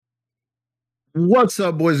What's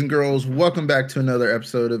up, boys and girls? Welcome back to another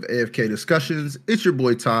episode of AFK Discussions. It's your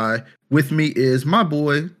boy Ty. With me is my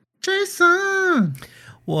boy Jason.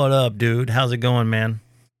 What up, dude? How's it going, man?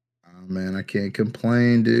 Oh, man, I can't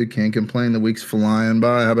complain, dude. Can't complain. The week's flying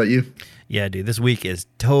by. How about you? Yeah, dude, this week is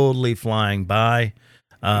totally flying by.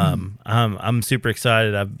 I'm super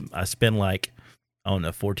excited. I spent like, I don't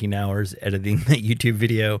know, 14 hours editing that YouTube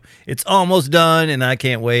video. It's almost done, and I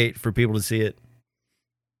can't wait for people to see it.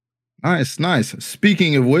 Nice.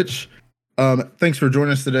 Speaking of which, thanks for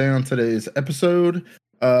joining us today on today's episode.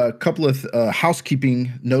 A couple of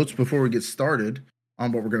housekeeping notes before we get started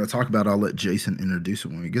on what we're going to talk about. I'll let Jason introduce it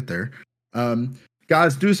when we get there.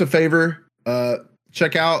 Guys, do us a favor.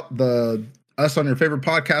 Check out us on your favorite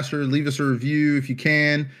podcaster. Leave us a review if you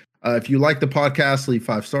can. If you like the podcast, leave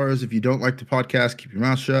 5 stars. If you don't like the podcast, keep your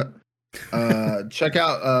mouth shut. Check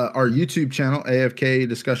out our YouTube channel, AFK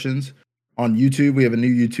Discussions. On YouTube, we have a new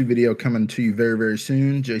YouTube video coming to you very, very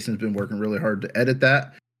soon. Jason's been working really hard to edit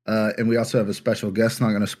that. And we also have a special guest. Not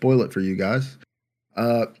going to spoil it for you guys.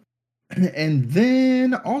 And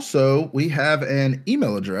then also, we have an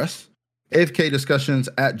email address,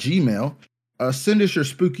 afkdiscussions@gmail.com. Send us your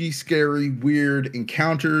spooky, scary, weird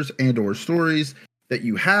encounters and or stories that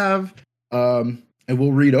you have, and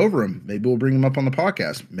we'll read over them. Maybe we'll bring them up on the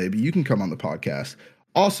podcast. Maybe you can come on the podcast.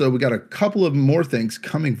 Also, we got a couple of more things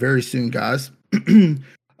coming very soon, guys.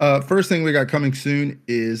 First thing we got coming soon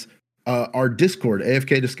is our Discord,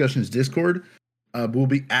 AFK Discussions Discord. We'll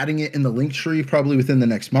be adding it in the link tree probably within the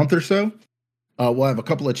next month or so. We'll have a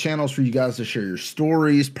couple of channels for you guys to share your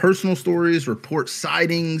stories, personal stories, report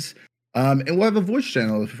sightings, and we'll have a voice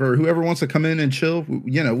channel for whoever wants to come in and chill.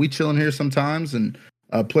 We chill in here sometimes and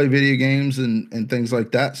play video games and things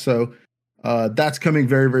like that. So that's coming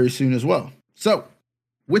very, very soon as well. So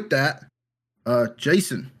with that,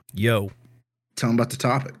 Jason. Yo. Tell them about the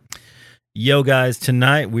topic. Yo, guys,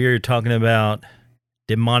 tonight we are talking about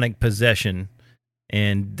demonic possession.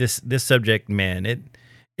 And this subject, man, it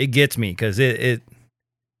gets me because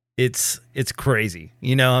it's crazy.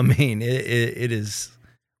 You know, I mean, it is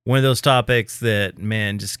one of those topics that,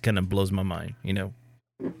 man, just kind of blows my mind, you know.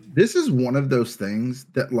 This is one of those things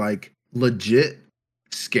that, like, legit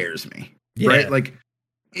scares me. Yeah. Right? Like,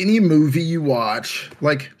 any movie you watch,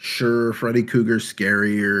 like, sure, Freddy Krueger's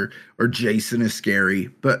scary or Jason is scary,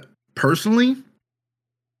 but personally,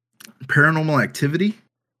 Paranormal Activity,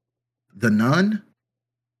 The Nun,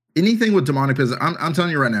 anything with demonic possession, I'm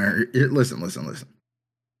telling you right now, listen.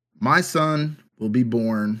 My son will be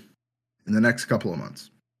born in the next couple of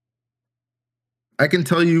months. I can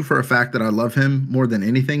tell you for a fact that I love him more than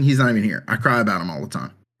anything. He's not even here. I cry about him all the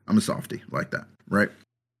time. I'm a softie like that, right?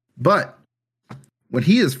 But when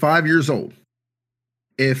he is 5 years old,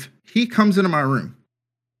 if he comes into my room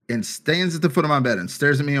and stands at the foot of my bed and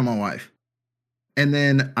stares at me and my wife, and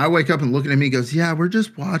then I wake up and look at him, he goes, "Yeah, we're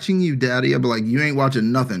just watching you, Daddy." I'll be like, "You ain't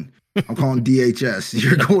watching nothing. I'm calling DHS.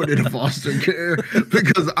 You're going into foster care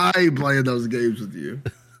because I ain't playing those games with you."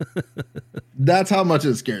 That's how much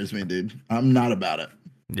it scares me, dude. I'm not about it.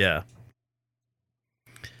 Yeah.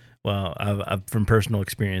 Well, I've from personal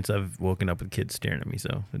experience, I've woken up with kids staring at me,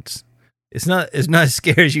 so it's not as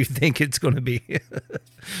scary as you think it's going to be.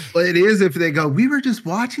 Well, it is if they go, "We were just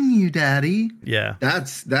watching you, Daddy." Yeah.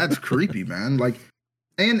 That's creepy, man. Like,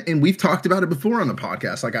 and we've talked about it before on the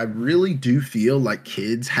podcast. Like, I really do feel like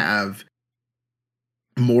kids have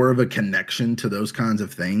more of a connection to those kinds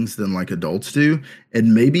of things than like adults do.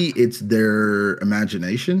 And maybe it's their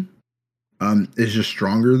imagination is just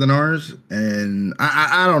stronger than ours. And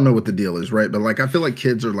I don't know what the deal is, right? But like, I feel like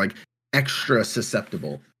kids are like extra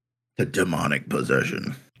susceptible to demonic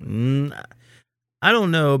possession. I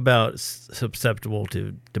don't know about susceptible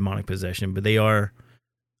to demonic possession, but they are,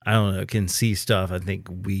 I don't know, can see stuff I think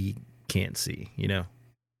we can't see, you know?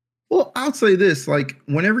 Well, I'll say this, like,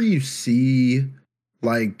 whenever you see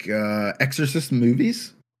like Exorcist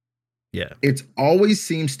movies, yeah, it always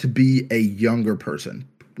seems to be a younger person,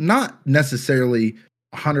 not necessarily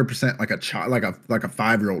 100% like a child, like a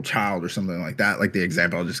 5-year-old child or something like that, like the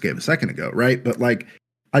example I just gave a second ago, right? But like,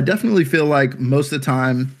 I definitely feel like most of the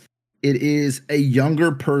time it is a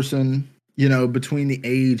younger person, you know, between the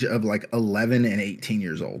age of like 11 and 18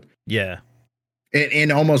 years old. Yeah.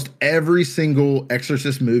 In almost every single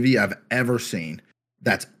Exorcist movie I've ever seen,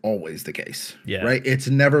 that's always the case. Yeah. Right? It's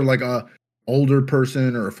never like a older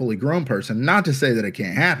person or a fully grown person. Not to say that it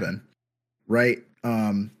can't happen. Right?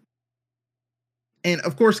 And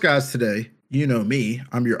of course, guys, today, you know me,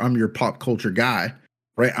 I'm your pop culture guy,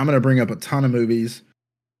 right? I'm going to bring up a ton of movies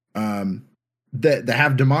that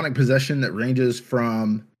have demonic possession that ranges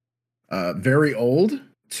from very old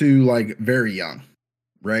to like very young,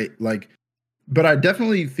 right? Like but I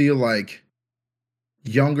definitely feel like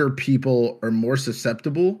younger people are more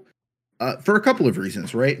susceptible for a couple of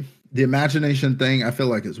reasons, right? The imagination thing, I feel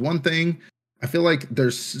like, is one thing. I feel like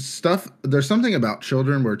there's something about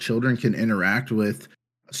children where children can interact with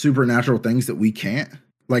supernatural things that we can't.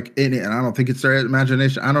 Like, and I don't think it's their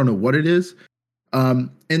imagination. I don't know what it is.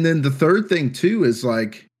 And then the third thing too is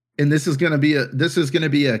like, and this is gonna be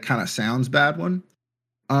a kind of sounds bad one.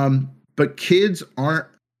 But kids aren't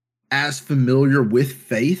as familiar with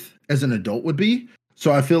faith as an adult would be.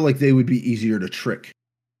 So I feel like they would be easier to trick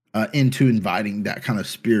into inviting that kind of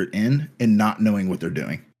spirit in and not knowing what they're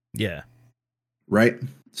doing. Yeah. Right.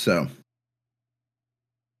 So.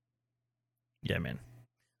 Yeah, man.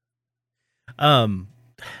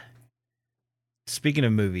 Speaking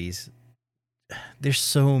of movies, there's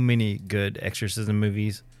so many good exorcism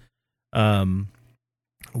movies. One,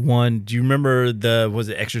 do you remember was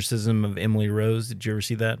it Exorcism of Emily Rose? Did you ever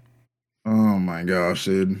see that? Oh my gosh,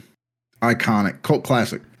 dude. Iconic. Cult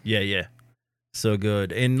classic. Yeah. So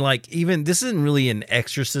good. And like, even this isn't really an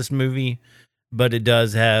exorcist movie, but it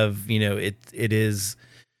does have, it is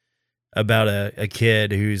about a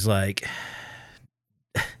kid who's like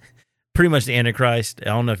pretty much the Antichrist. I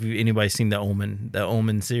don't know if anybody's seen the Omen. The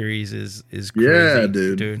Omen series is crazy. Yeah,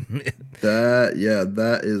 dude.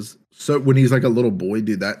 that is so. When he's like a little boy,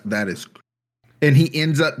 dude, that is, and he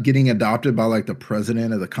ends up getting adopted by like the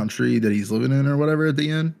president of the country that he's living in or whatever at the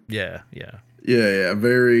end. Yeah.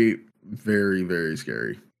 Very, very, very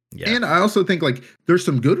scary. Yeah. And I also think like there's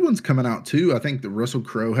some good ones coming out too. I think that Russell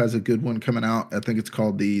Crowe has a good one coming out. I think it's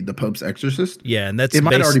called the Pope's Exorcist. Yeah, and it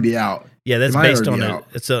might already be out. Yeah, that's based on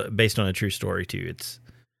based on a true story too. It's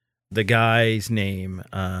the guy's name.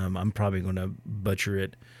 I'm probably going to butcher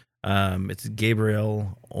it. It's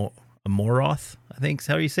Gabriel Amoroth, I think is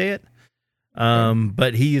how you say it.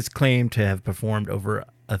 But he is claimed to have performed over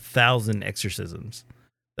 1,000 exorcisms.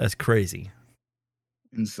 That's crazy.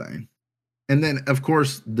 Insane. And then, of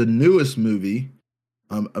course, the newest movie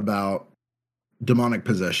about demonic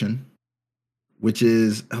possession, which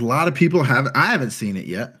is a lot of people I haven't seen it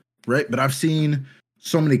yet, right? But I've seen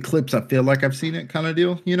so many clips. I feel like I've seen it, kind of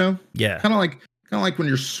deal, Yeah. Kind of like when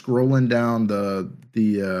you're scrolling down the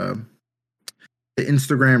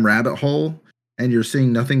Instagram rabbit hole and you're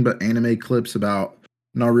seeing nothing but anime clips about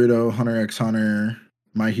Naruto, Hunter x Hunter,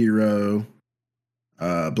 My Hero,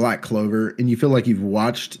 Black Clover, and you feel like you've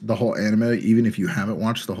watched the whole anime, even if you haven't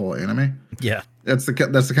watched the whole anime. Yeah, that's the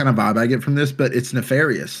kind of vibe I get from this. But it's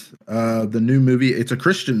nefarious. The new movie, it's a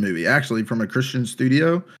Christian movie, actually, from a Christian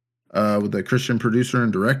studio, with a Christian producer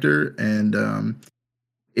and director, and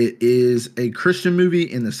it is a Christian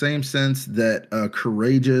movie in the same sense that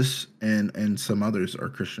Courageous and some others are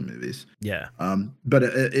Christian movies. Yeah. But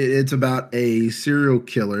it's about a serial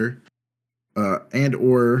killer, and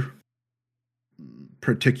or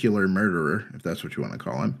particular murderer, if that's what you want to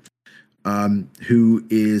call him, who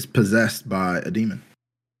is possessed by a demon.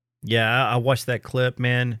 Yeah, I watched that clip,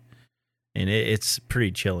 man, and it's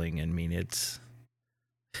pretty chilling. I mean, it's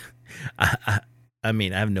I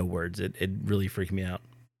mean, I have no words. It really freaked me out.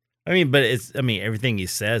 I mean, but everything he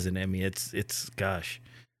says, and I mean, it's gosh,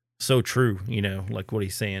 so true, like what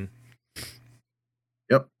he's saying.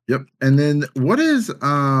 Yep. And then what is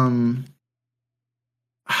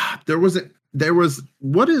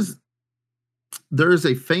there is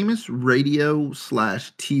a famous radio /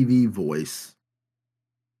 TV voice.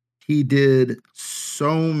 He did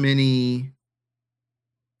so many.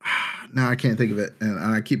 Now I can't think of it, and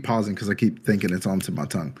I keep pausing because I keep thinking it's onto my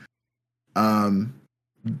tongue.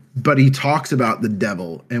 But he talks about the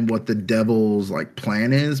devil and what the devil's like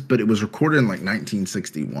plan is. But it was recorded in like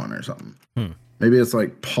 1961 or something. Maybe it's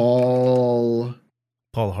like Paul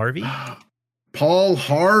Harvey. Paul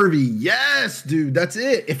Harvey. Yes, dude, that's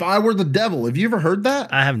it. If I Were the Devil. Have you ever heard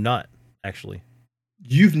that? I have not, actually.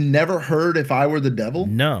 You've never heard If I Were the Devil?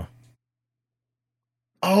 No.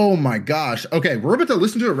 Oh my gosh. Okay, we're about to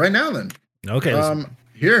listen to it right now then. Okay.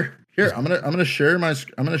 Here. I'm gonna share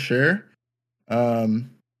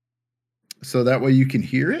so that way you can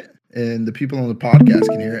hear it and the people on the podcast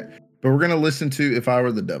can hear it. But we're gonna listen to If I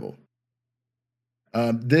Were the Devil.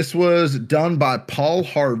 This was done by Paul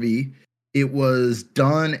Harvey. It was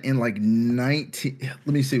done in like 19. Let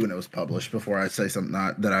me see when it was published before I say something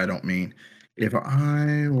that I don't mean. If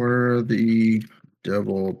I Were the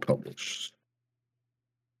Devil published.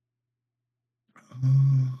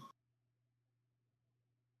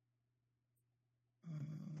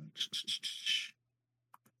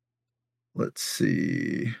 Let's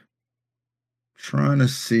see. Trying to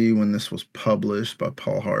see when this was published by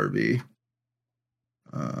Paul Harvey.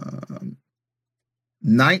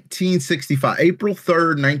 1965, April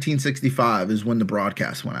 3rd, 1965 is when the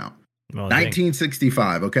broadcast went out. Oh, dang.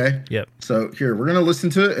 1965, okay? Yep. So here, we're going to listen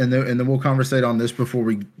to it, and then we'll conversate on this before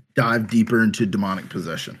we dive deeper into demonic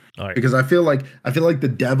possession. All right. Because I feel like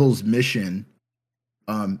the devil's mission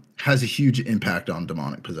has a huge impact on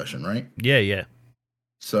demonic possession, right? Yeah.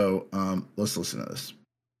 So let's listen to this.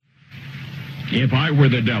 If I were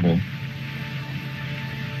the devil,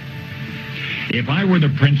 if I were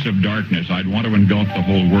the prince of darkness, I'd want to engulf the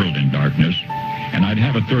whole world in darkness, and I'd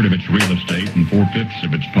have 1/3 of its real estate and 4/5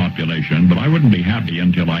 of its population, but I wouldn't be happy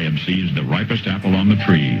until I had seized the ripest apple on the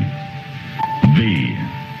tree. Thee.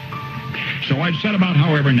 So I'd set about,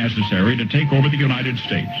 however necessary, to take over the United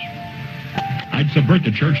States. I'd subvert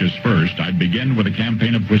the churches first. I'd begin with a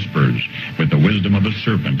campaign of whispers. With the wisdom of a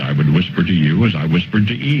serpent, I would whisper to you as I whispered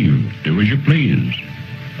to Eve, do as you please.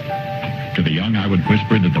 To the young, I would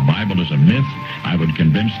whisper that the Bible is a myth. I would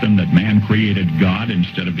convince them that man created God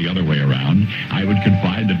instead of the other way around. I would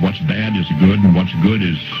confide that what's bad is good and what's good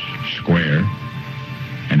is square.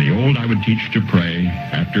 And the old I would teach to pray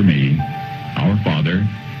after me, Our Father,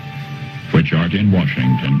 which art in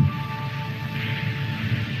Washington.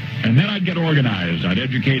 And then I'd get organized. I'd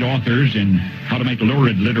educate authors in how to make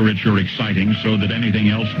lurid literature exciting so that anything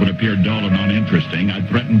else would appear dull and uninteresting. I'd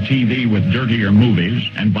threaten TV with dirtier movies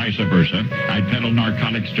and vice versa. I'd peddle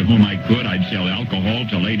narcotics to whom I could. I'd sell alcohol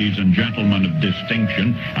to ladies and gentlemen of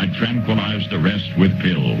distinction. I'd tranquilize the rest with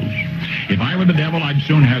pills. If I were the devil, I'd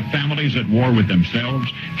soon have families at war with themselves,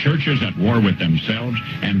 churches at war with themselves,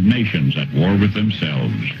 and nations at war with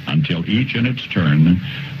themselves, until each in its turn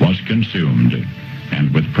was consumed.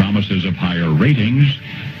 And with promises of higher ratings,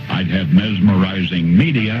 I'd have mesmerizing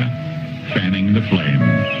media fanning the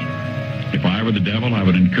flames. If I were the devil, I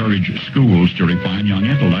would encourage schools to refine young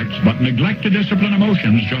intellects, but neglect to discipline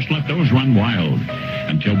emotions, just let those run wild.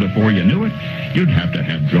 Until before you knew it, you'd have to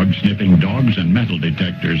have drug-sniffing dogs and metal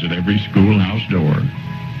detectors at every schoolhouse door.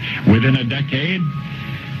 Within a decade,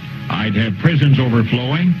 I'd have prisons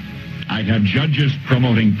overflowing. I'd have judges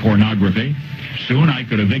promoting pornography. Soon I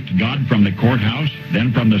could evict God from the courthouse,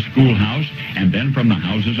 then from the schoolhouse, and then from the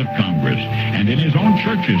houses of Congress. And in his own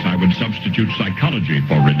churches, I would substitute psychology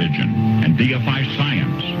for religion and deify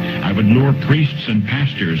science. I would lure priests and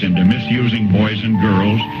pastors into misusing boys and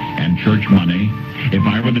girls and church money. If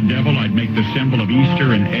I were the devil, I'd make the symbol of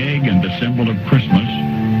Easter an egg and the symbol of Christmas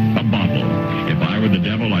a bottle. If I were the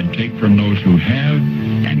devil, I'd take from those who have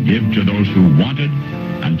and give to those who wanted,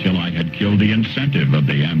 until I had killed the incentive of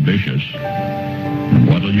the ambitious.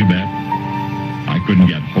 What'll you bet? I couldn't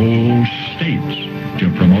get whole states to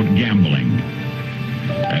promote gambling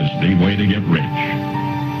as the way to get rich.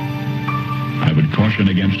 I would caution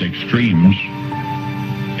against extremes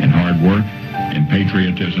in hard work, in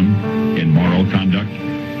patriotism, in moral conduct.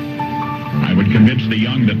 I would convince the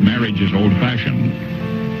young that marriage is old-fashioned,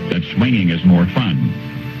 that swinging is more fun,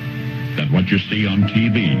 that what you see on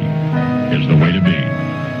TV is the way to be.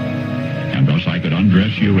 And thus I could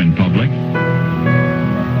undress you in public,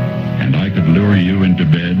 and I could lure you into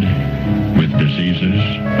bed with diseases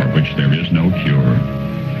for which there is no cure.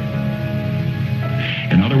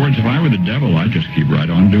 In other words, if I were the devil, I'd just keep right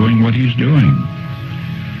on doing what he's doing.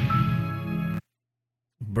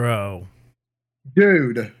 Bro.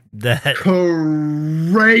 Dude. That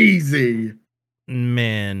crazy.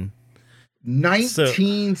 Man.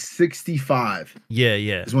 1965.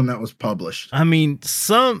 Yeah. Is when that was published. I mean,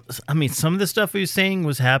 some of the stuff he was saying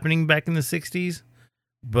was happening back in the 60s,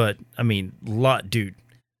 but I mean, dude.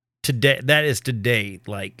 Today, that is today.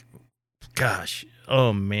 Like, gosh,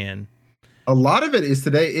 oh man. A lot of it is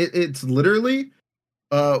today. It's literally,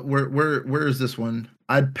 where is this one?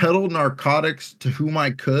 I'd peddle narcotics to whom I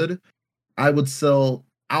could. I would sell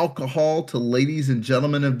alcohol to ladies and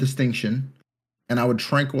gentlemen of distinction, and I would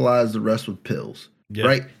tranquilize the rest with pills. Yep.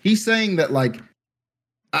 Right? He's saying that, like,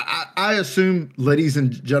 I assume ladies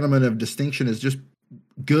and gentlemen of distinction is just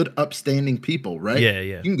good, upstanding people, right? Yeah.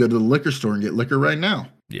 You can go to the liquor store and get liquor right now.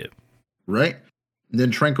 Yeah. Right? And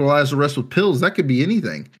then tranquilize the rest with pills. That could be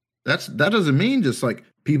anything. That doesn't mean just like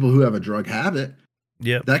people who have a drug habit.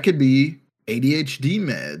 Yeah. That could be ADHD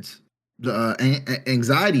meds,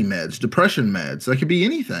 anxiety meds, depression meds. That could be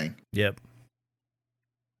anything. Yep.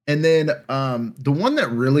 And then the one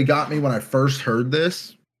that really got me when I first heard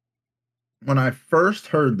this, the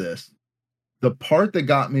part that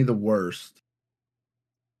got me the worst,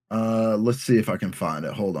 let's see if I can find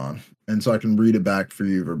it. Hold on. And so I can read it back for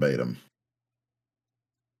you verbatim.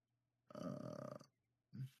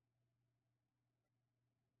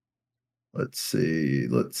 Let's see.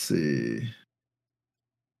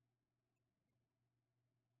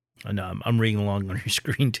 I know I'm reading along on your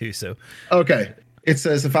screen too. So okay. It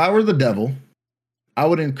says, if I were the devil, I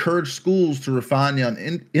would encourage schools to refine young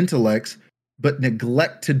intellects, but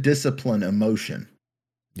neglect to discipline emotion.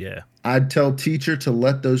 Yeah. I'd tell teacher to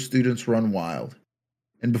let those students run wild.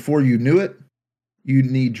 And before you knew it,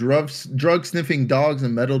 you'd need drug sniffing dogs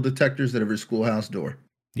and metal detectors at every schoolhouse door.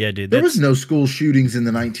 Yeah, dude. There was no school shootings in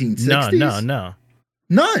the 1960s. No.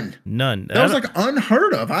 None. That was like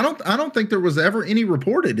unheard of. I don't think there was ever any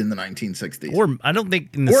reported in the 1960s. Or I don't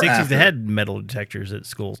think in the 60s they had metal detectors at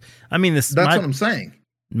schools. I mean, that's what I'm saying.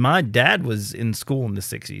 My dad was in school in the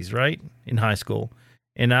 60s, right? In high school.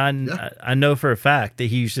 And I know for a fact that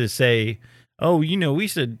he used to say, oh, we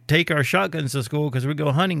used to take our shotguns to school because we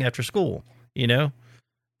go hunting after school. That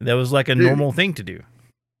was like a normal thing to do.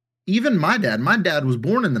 Even my dad was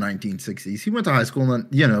born in the 1960s. He went to high school in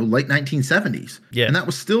the, late 1970s. Yeah. And that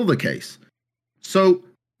was still the case. So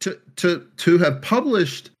to have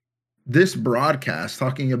published this broadcast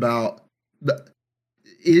talking about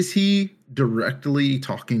is he directly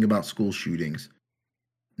talking about school shootings?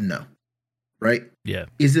 No. Right? Yeah.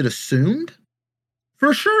 Is it assumed?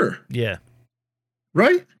 For sure. Yeah.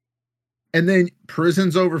 Right? And then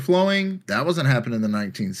prisons overflowing, that wasn't happening in the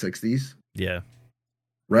 1960s. Yeah.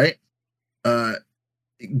 Right?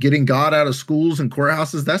 Getting God out of schools and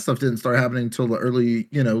courthouses, that stuff didn't start happening until the early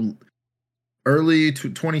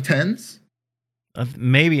 2010s.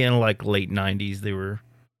 Maybe in like late 90s they were,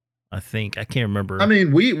 I think. I can't remember. I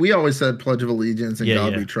mean, we always said Pledge of Allegiance and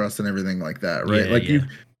God we trust and everything like that, right?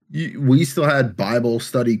 We still had Bible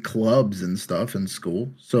study clubs and stuff in school.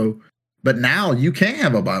 So, but now you can't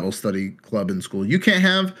have a Bible study club in school. You can't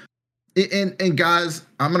have, and guys,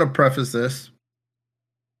 I'm going to preface this.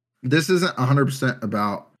 This isn't 100%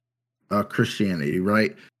 about Christianity,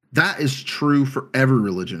 right? That is true for every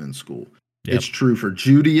religion in school. Yep. It's true for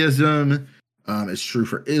Judaism. It's true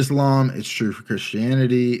for Islam. It's true for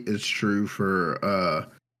Christianity. It's true for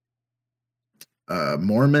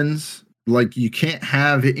Mormons. Like, you can't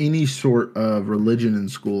have any sort of religion in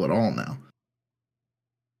school at all now.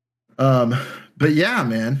 But yeah,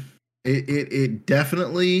 man, it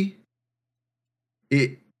definitely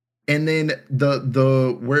and then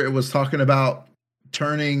the where it was talking about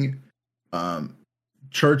turning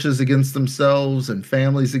churches against themselves and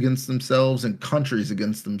families against themselves and countries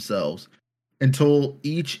against themselves until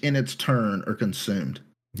each in its turn are consumed.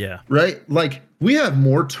 Yeah. Right? Like, we have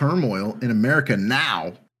more turmoil in America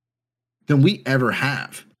now than we ever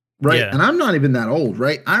have. Right? Yeah. And I'm not even that old,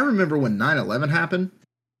 right? I remember when 9/11 happened.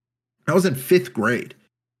 I was in 5th grade.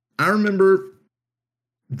 I remember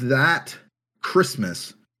that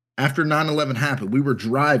Christmas after 9/11 happened, we were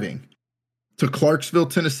driving to Clarksville,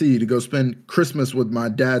 Tennessee to go spend Christmas with my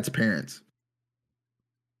dad's parents.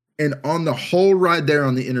 And on the whole ride there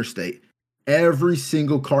on the interstate, every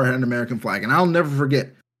single car had an American flag. And I'll never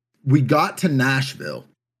forget, we got to Nashville.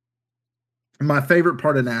 My favorite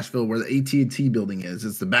part of Nashville, where the AT&T building is,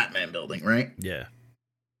 it's the Batman building, right? Yeah.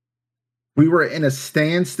 We were in a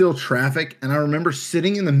standstill traffic, and I remember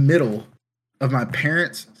sitting in the middle of my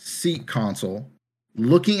parents' seat console,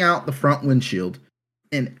 looking out the front windshield,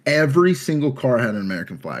 and every single car had an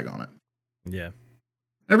American flag on it. Yeah.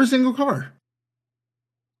 Every single car.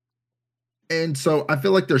 And so I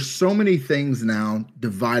feel like there's so many things now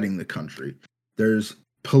dividing the country. There's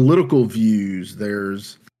political views,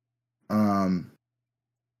 there's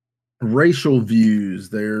racial views,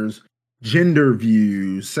 there's gender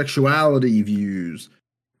views, sexuality views.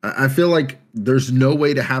 I feel like there's no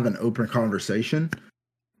way to have an open conversation.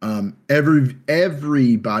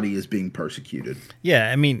 Everybody is being persecuted.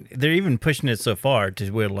 Yeah, I mean, they're even pushing it so far to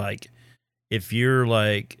where, like, if you're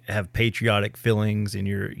like have patriotic feelings and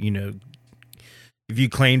you're, if you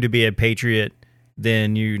claim to be a patriot,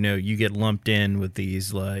 then you get lumped in with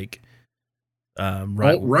these like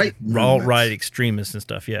alt-right extremists and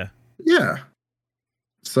stuff. Yeah. Yeah.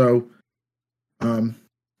 So, and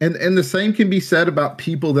the same can be said about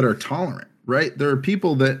people that are tolerant, right? There are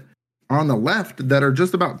people that on the left that are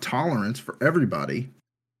just about tolerance for everybody.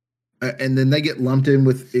 And then they get lumped in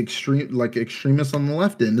with extremists on the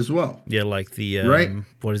left end as well. Yeah. Like the, right.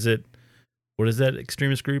 What is it? What is that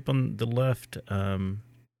extremist group on the left? Antifa?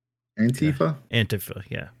 Antifa.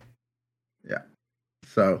 Yeah. Yeah.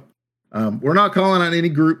 So, we're not calling on any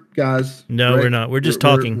group, guys. No, right? We're not. We're just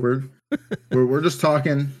talking. We're just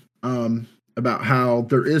talking, about how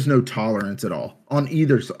there is no tolerance at all on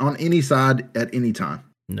any side at any time.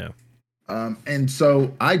 No. And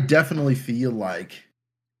so I definitely feel like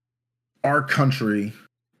our country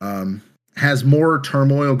has more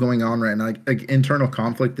turmoil going on right now, like internal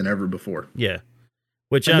conflict than ever before. Yeah.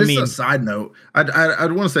 Which and this is a side note.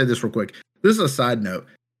 I'd want to say this real quick. This is a side note.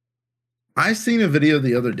 I seen a video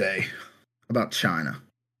the other day about China.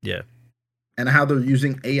 Yeah. And how they're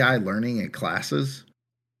using AI learning in classes,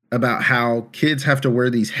 about how kids have to wear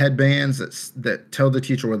these headbands that tell the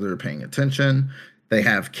teacher whether they're paying attention. They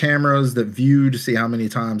have cameras that view to see how many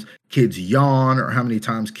times kids yawn or how many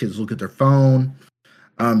times kids look at their phone.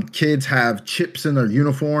 Kids have chips in their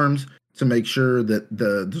uniforms to make sure that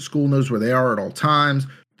the school knows where they are at all times.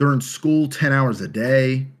 They're in school 10 hours a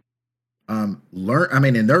day. And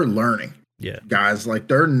they're learning. Yeah. Guys, like,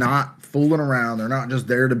 they're not fooling around. They're not just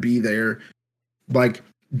there to be there. Like,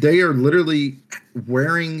 they are literally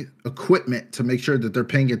wearing equipment to make sure that they're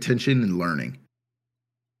paying attention and learning.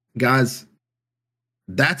 Guys,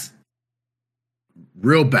 that's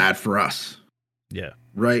real bad for us. Yeah.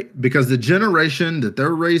 Right? Because the generation that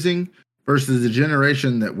they're raising versus the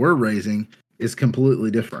generation that we're raising is completely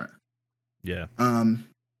different. Yeah.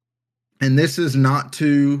 And this is not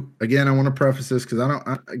to, again, I want to preface this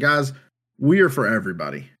because guys, we are for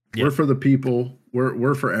everybody. Yeah. We're for the people.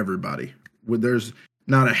 We're for everybody. There's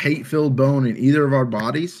not a hate-filled bone in either of our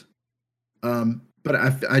bodies. But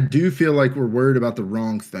I do feel like we're worried about the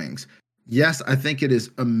wrong things. Yes, I think it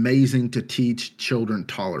is amazing to teach children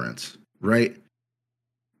tolerance, right?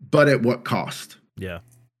 But at what cost? Yeah.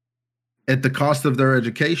 At the cost of their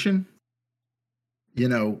education? You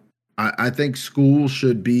know, I think school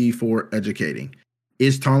should be for educating.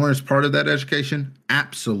 Is tolerance part of that education?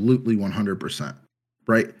 Absolutely 100%,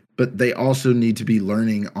 right? But they also need to be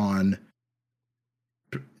learning on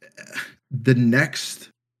the next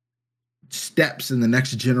steps in the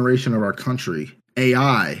next generation of our country.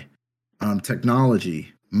 AI,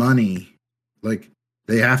 technology, money. Like,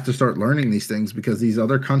 they have to start learning these things because these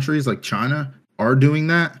other countries like China are doing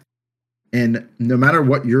that. And no matter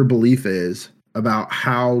what your belief is about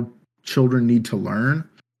how children need to learn,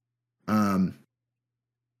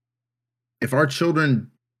 if our children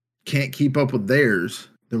can't keep up with theirs,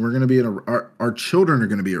 then we're going to be our children are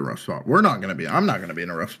going to be in a rough spot. I'm not going to be in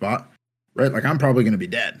a rough spot, right? Like, I'm probably going to be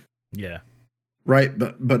dead. Yeah. Right.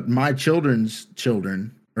 But my children's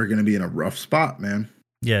children are going to be in a rough spot, man.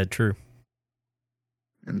 Yeah, true.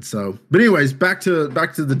 And so, but anyways, back to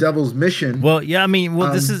the devil's mission. Well, yeah, I mean,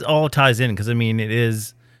 this is all ties in because, I mean, it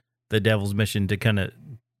is the devil's mission to kind of,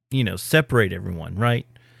 separate everyone, right?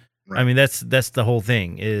 I mean, that's the whole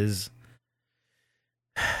thing is,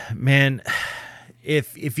 man,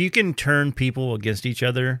 if you can turn people against each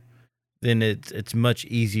other, then it's much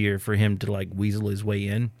easier for him to, like, weasel his way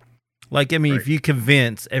in. Like, I mean, if you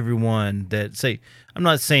convince everyone that, say, I'm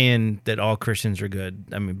not saying that all Christians are good.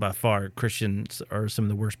 I mean, by far, Christians are some of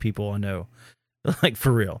the worst people I know, like,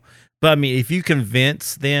 for real. But, I mean, if you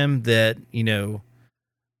convince them that, the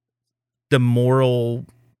moral,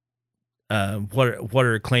 what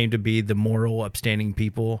are claimed to be the moral, upstanding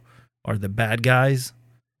people are the bad guys,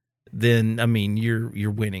 then, I mean,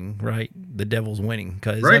 you're winning, right? The devil's winning.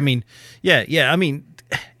 Because, I mean, yeah, I mean,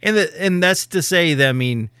 and that's to say that, I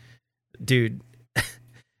mean, dude,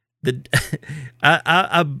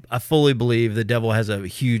 I fully believe the devil has a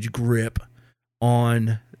huge grip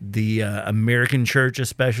on the American church,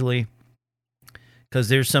 especially because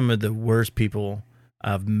there's some of the worst people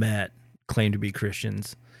I've met claim to be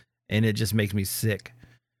Christians, and it just makes me sick.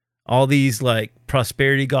 All these, like,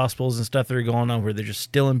 prosperity gospels and stuff that are going on where they're just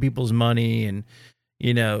stealing people's money, and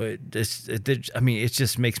it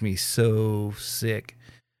just makes me so sick.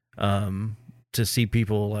 To see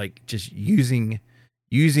people, like, just using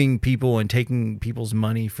people and taking people's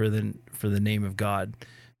money for the name of God.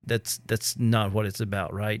 That's not what it's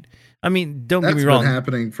about, right? I mean, don't get me wrong.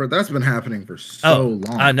 That's been happening for so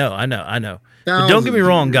long. I know. But don't get me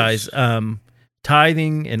wrong, guys.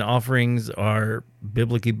 Tithing and offerings are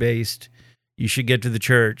biblically based. You should get to the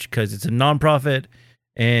church because it's a nonprofit,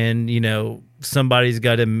 and somebody's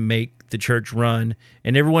got to make the church run,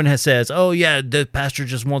 and everyone says, "Oh yeah, the pastor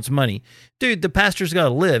just wants money." Dude, the pastor's got to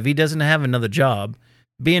live. He doesn't have another job.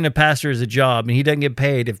 Being a pastor is a job, and he doesn't get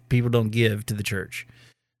paid if people don't give to the church.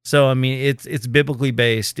 So, I mean, it's biblically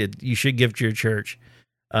based. You should give to your church.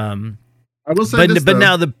 I will say but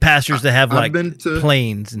now the pastors that have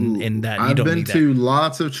planes and that, I've been to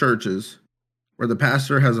lots of churches where the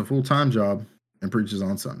pastor has a full-time job and preaches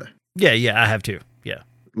on Sunday. Yeah, I have too. Yeah.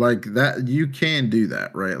 Like that, you can do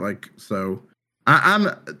that, right? Like, so I'm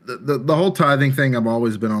the whole tithing thing I've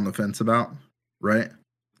always been on the fence about, right?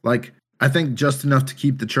 Like, I think just enough to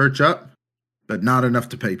keep the church up, but not enough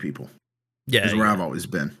to pay people. Yeah. Is where I've always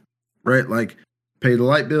been, right? Like, pay the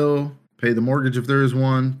light bill, pay the mortgage if there is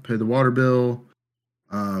one, pay the water bill,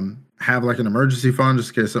 have like an emergency fund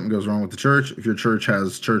just in case something goes wrong with the church. If your church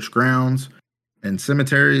has church grounds and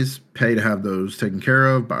cemeteries, pay to have those taken care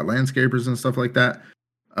of by landscapers and stuff like that.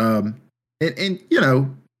 And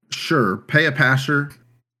sure, pay a pastor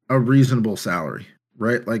a reasonable salary,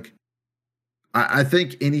 right? Like, I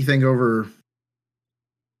think anything over,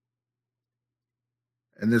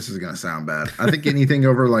 and this is going to sound bad, I think anything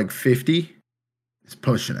over like 50 is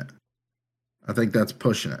pushing it. I think that's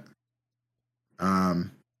pushing it.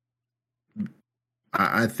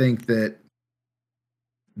 I think that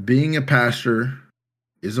being a pastor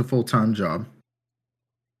is a full-time job.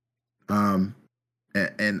 And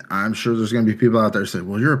I'm sure there's going to be people out there saying,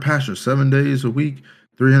 well, you're a pastor 7 days a week,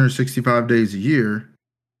 365 days a year.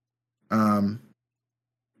 I'm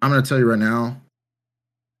going to tell you right now,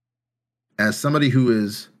 as somebody who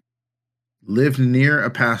has lived near a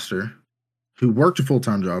pastor who worked a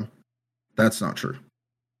full-time job, that's not true,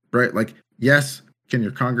 right? Like, yes, can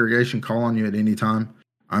your congregation call on you at any time?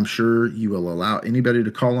 I'm sure you will allow anybody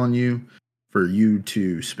to call on you for you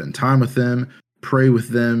to spend time with them, pray with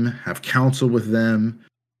them, have counsel with them.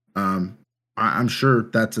 I'm sure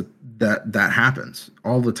that happens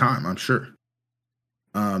all the time. I'm sure,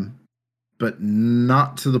 but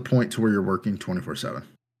not to the point to where you're working 24/7.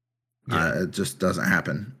 It just doesn't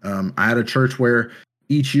happen. I had a church where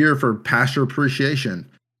each year for pastor appreciation,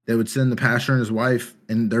 they would send the pastor and his wife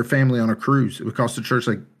and their family on a cruise. It would cost the church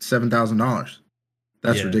like $7,000.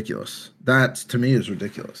 That's ridiculous. That to me is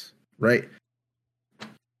ridiculous, right?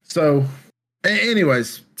 So,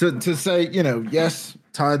 anyways, to say, yes,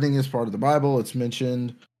 tithing is part of the Bible. It's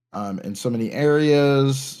mentioned in so many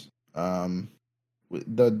areas. The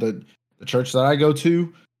church that I go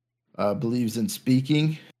to believes in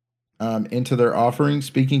speaking into their offering,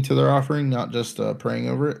 speaking to their offering, not just praying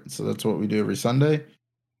over it. So that's what we do every Sunday.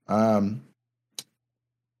 But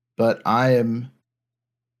I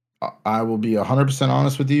will be 100%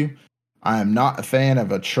 honest with you. I am not a fan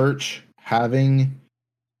of a church having.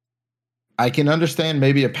 I can understand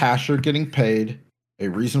maybe a pastor getting paid a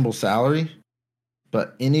reasonable salary,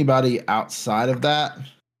 but anybody outside of that,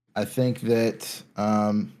 I think that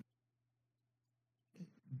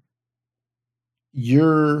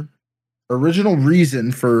your original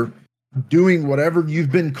reason for doing whatever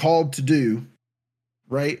you've been called to do,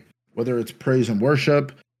 right? Whether it's praise and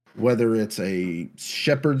worship, whether it's a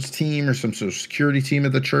shepherd's team or some sort of security team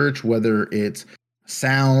at the church, whether it's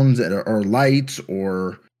sounds or lights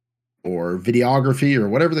or videography or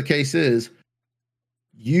whatever the case is,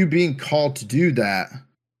 you being called to do that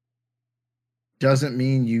doesn't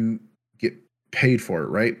mean you get paid for it,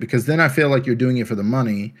 right? Because then I feel like you're doing it for the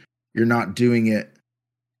money. You're not doing it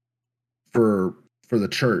for the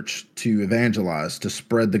church to evangelize, to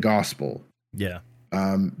spread the gospel. Yeah.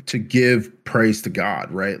 To give praise to God,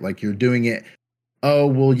 right? Like you're doing it. Oh,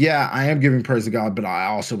 well, yeah, I am giving praise to God, but I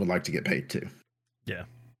also would like to get paid too. Yeah.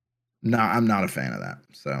 No, I'm not a fan of that.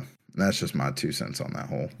 So that's just my 2 cents on that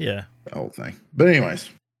whole thing. But anyways,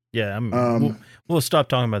 yeah, we'll stop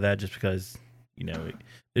talking about that just because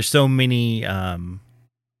there's so many.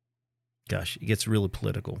 Gosh, it gets really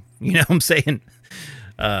political. You know what I'm saying?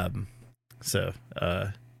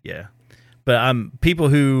 Yeah, but people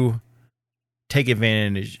who take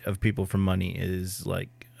advantage of people for money is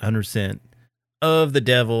like 100% of the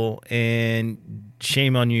devil, and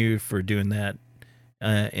shame on you for doing that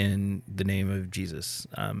in the name of Jesus.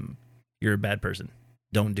 You're a bad person.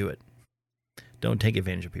 Don't do it. Don't take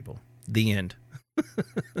advantage of people. The end.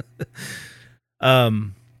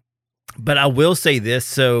 But I will say this.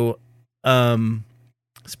 So,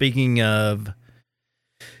 speaking of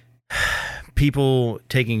people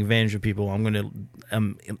taking advantage of people, I'm going to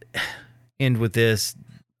end with this.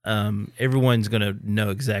 Everyone's going to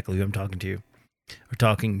know exactly who I'm talking to, or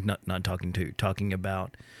talking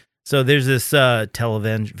about. So there's this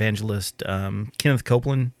televangelist, Kenneth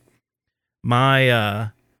Copeland.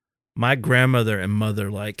 My grandmother and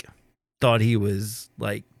mother thought he was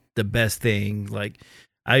like the best thing. Like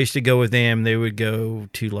I used to go with them. They would go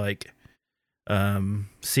to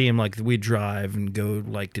see him. Like we'd drive and go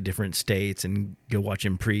to different states and go watch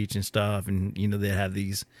him preach and stuff. And they'd have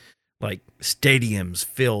these stadiums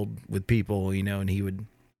filled with people, and he would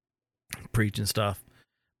preach and stuff.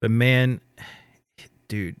 But man,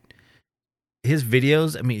 dude, his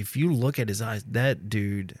videos, I mean, if you look at his eyes, that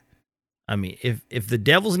dude, I mean, if the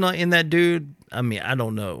devil's not in that dude, I mean, I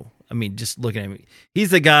don't know. I mean, just looking at me,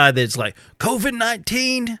 he's the guy that's like,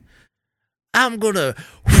 COVID-19, I'm going to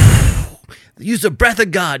use the breath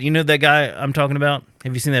of God. You know that guy I'm talking about?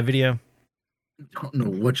 Have you seen that video? I don't know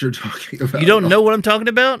what you're talking about. You don't know what I'm talking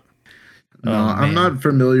about? No, I'm not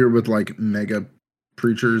familiar with mega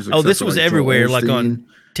preachers. Oh, this was everywhere, on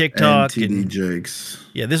TikTok and TD Jakes.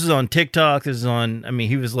 Yeah, this is on TikTok. This is on. I mean,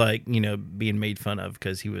 he was being made fun of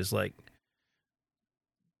because he was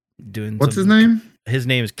doing. What's his name? His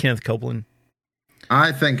name is Kenneth Copeland.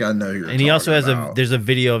 I think I know you're. And he also has about. there's a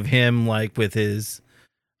video of him like with his,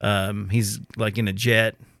 he's like in a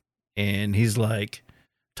jet, and he's like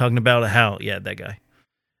talking about how that guy.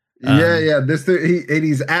 Yeah. This dude,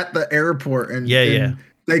 he's at the airport, and yeah.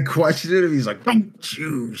 They question it, and he's like, "Don't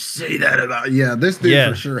you say that about?" Yeah, this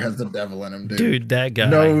dude for sure has the devil in him, dude. Dude, that guy,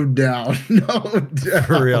 no doubt, no doubt,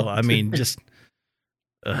 for real. I mean, just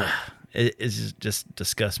it just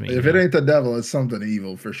disgusts me. If it ain't the devil, it's something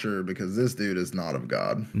evil for sure, because this dude is not of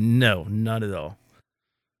God. No, not at all.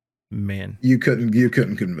 Man, you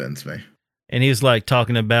couldn't convince me. And he was like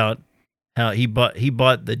talking about how he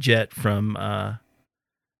bought the jet from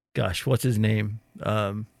gosh, what's his name?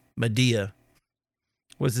 Medea.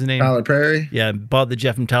 What's his name? Tyler Perry? Yeah, bought the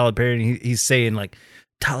jet from Tyler Perry, and he's saying like,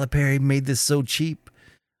 Tyler Perry made this so cheap,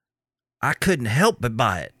 I couldn't help but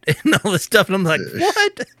buy it, and all this stuff. And I'm like,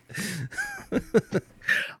 what?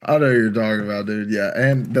 I know what you're talking about, dude. Yeah,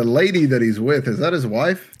 and the lady that he's with, is that his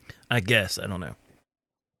wife? I guess. I don't know.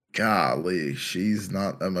 Golly, she's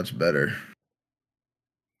not that much better.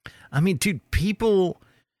 I mean, dude, people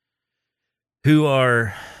who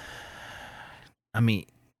are, I mean,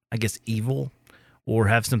 I guess evil, or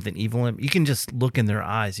have something evil in them, you can just look in their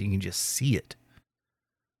eyes. You can just see it.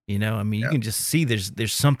 You know, I mean, you can just see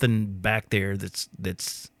there's something back there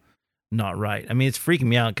that's not right. I mean, it's freaking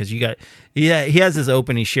me out because he has this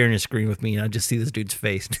open. He's sharing his screen with me, and I just see this dude's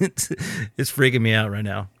face. It's freaking me out right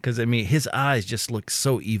now because I mean, his eyes just look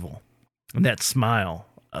so evil, and that smile,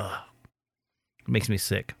 it makes me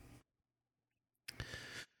sick.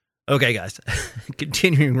 Okay, guys,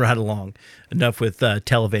 continuing right along. Enough with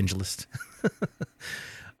televangelist.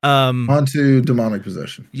 On to demonic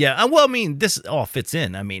possession. Yeah, well, I mean, this all fits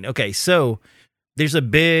in. I mean, okay, so there's a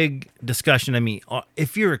big discussion. I mean,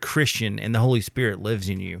 if you're a Christian and the Holy Spirit lives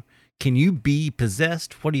in you, can you be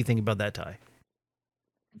possessed? What do you think about that, Ty?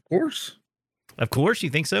 Of course. Of course, you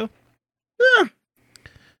think so? Yeah.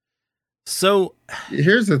 So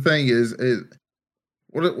here's the thing: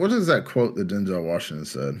 what is that quote that Denzel Washington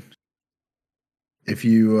said? If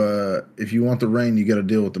you want the rain, you got to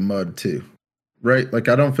deal with the mud too, right? Like,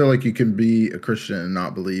 I don't feel like you can be a Christian and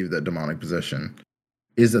not believe that demonic possession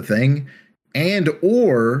is a thing, and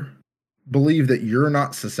or believe that you're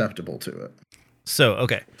not susceptible to it. So,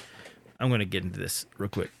 okay, I'm going to get into this real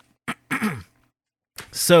quick.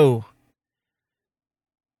 So,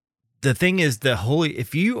 the thing is,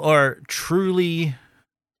 if you are truly,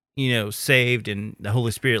 saved and the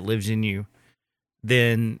Holy Spirit lives in you,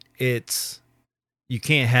 then you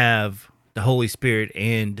can't have the Holy Spirit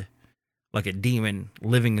and like a demon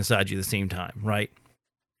living inside you at the same time, right?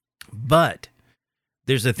 But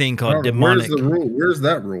there's a thing called demonic. Where's the rule? Where's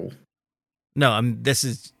that rule? No, this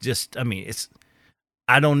is just,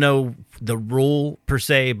 I don't know the rule per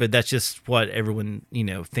se, but that's just what everyone,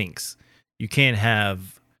 thinks. You can't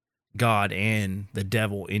have God and the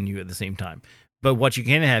devil in you at the same time. But what you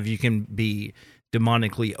can have, you can be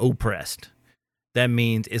demonically oppressed. That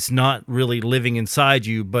means it's not really living inside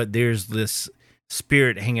you, but there's this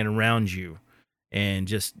spirit hanging around you, and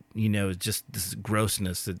just this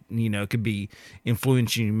grossness that it could be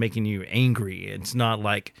influencing you, making you angry. It's not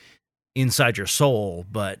like inside your soul,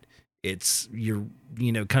 but you're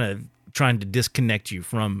kind of trying to disconnect you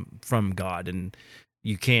from God, and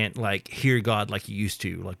you can't like hear God like you used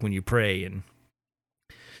to, like when you pray. And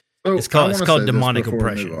it's called demonic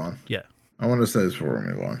oppression. Yeah, I want to say this before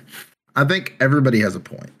we move on. I think everybody has a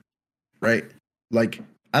point, right? Like,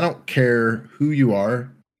 I don't care who you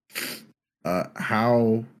are,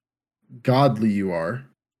 how godly you are,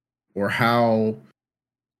 or how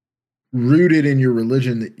rooted in your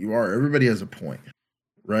religion that you are. Everybody has a point,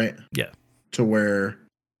 right? Yeah. To where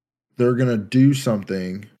they're going to do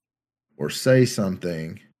something or say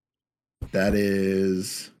something that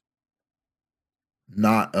is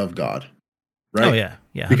not of God, right? Oh, yeah.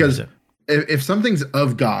 Yeah. 100%. Because if something's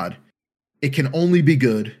of God, it can only be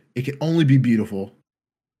good. It can only be beautiful.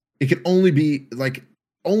 It can only be like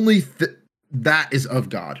that is of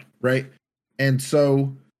God, right? And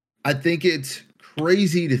so I think it's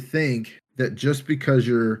crazy to think that just because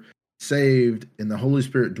you're saved and the Holy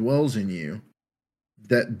Spirit dwells in you,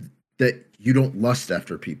 that you don't lust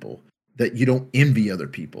after people, that you don't envy other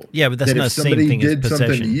people. Yeah, but that's that not if the somebody same thing did as something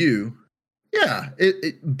possession. to you, yeah.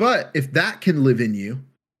 But if that can live in you,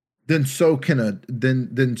 then so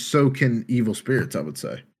can evil spirits, I would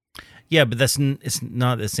say. Yeah, but it's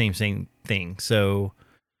not the same thing. So,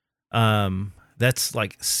 that's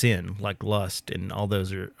like sin, like lust, and all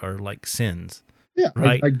those are like sins. Yeah,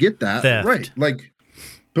 right. I get that. Theft. Right. Like,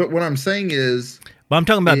 but what I'm saying is, but I'm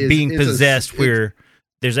talking about being possessed, where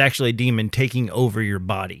there's actually a demon taking over your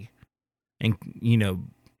body, and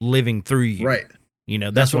living through you. Right. You know,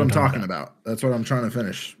 That's what I'm talking about. That's what I'm trying to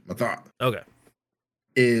finish my thought. Okay.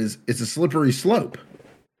 It's a slippery slope,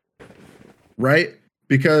 right?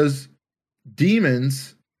 Because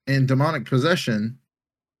demons and demonic possession,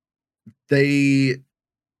 they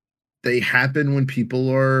happen when people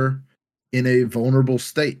are in a vulnerable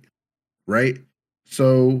state, right?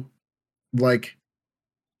 So, like,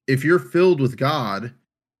 if you're filled with God,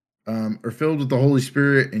 or filled with the Holy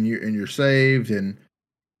Spirit, and you're saved, and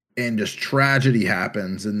just tragedy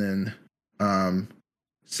happens, and then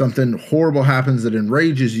something horrible happens that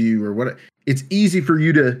enrages you, or what, it's easy for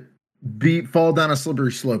you to fall down a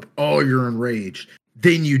slippery slope. Oh, you're enraged.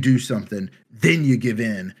 Then you do something. Then you give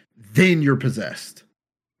in. Then you're possessed.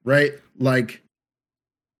 Right? Like,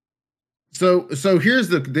 so here's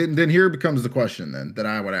then here becomes the question then that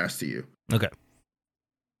I would ask to you. Okay.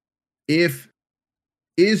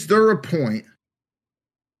 Is there a point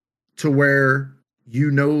to where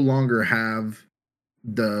you no longer have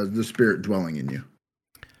the Spirit dwelling in you?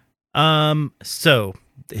 So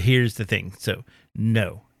here's the thing. So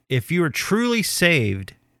no, if you are truly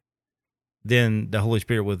saved, then the Holy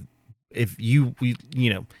Spirit would, if you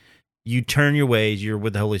turn your ways, you're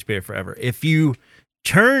with the Holy Spirit forever. If you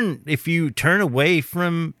turn away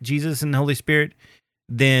from Jesus and the Holy Spirit,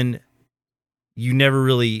 then you never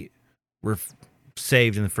really were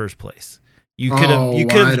saved in the first place. You could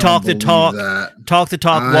have talked the talk,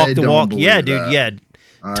 walk the walk. Yeah, dude. That. Yeah,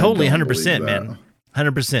 totally, 100%, man.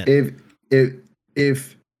 100%.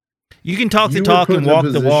 If you can talk the talk and walk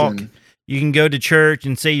the walk, you can go to church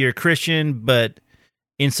and say you're a Christian, but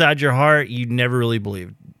inside your heart, you never really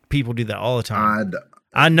believe. People do that all the time.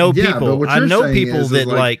 I know people that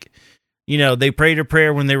like, they prayed a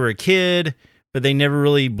prayer when they were a kid, but they never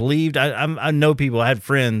really believed. I know people. I had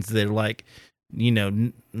friends that are like,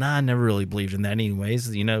 I never really believed in that anyways.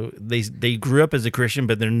 They grew up as a Christian,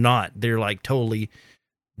 but they're not. They're like totally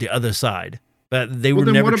the other side. But they were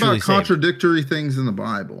never truly saved. What about contradictory things in the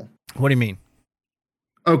Bible? What do you mean?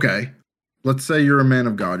 Okay. Let's say you're a man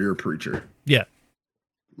of God. You're a preacher. Yeah.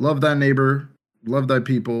 Love thy neighbor. Love thy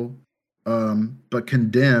people. But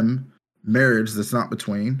condemn marriage that's not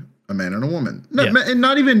between a man and a woman. No, yeah. And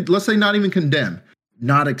not even, let's say not even condemn.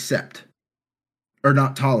 Not accept. Or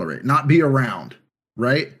not tolerate. Not be around.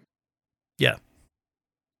 Right? Yeah.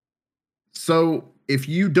 So if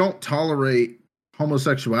you don't tolerate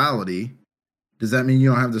homosexuality, does that mean you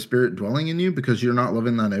don't have the Spirit dwelling in you because you're not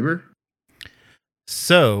loving thy neighbor?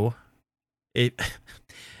 So,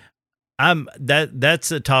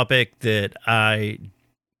 that's a topic that I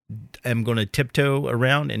am going to tiptoe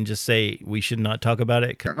around and just say we should not talk about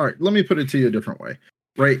it. All right, let me put it to you a different way.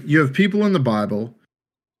 Right, you have people in the Bible,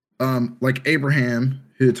 like Abraham,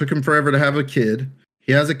 who it took him forever to have a kid.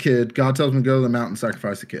 He has a kid. God tells him to go to the mountain and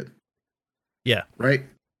sacrifice the kid. Yeah. Right?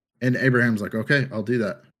 And Abraham's like, okay, I'll do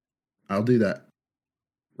that.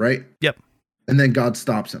 Right? Yep. And then God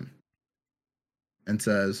stops him and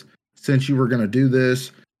says, since you were going to do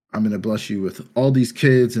this, I'm going to bless you with all these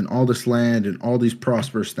kids and all this land and all these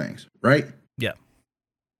prosperous things. Right? Yeah.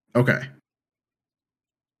 Okay.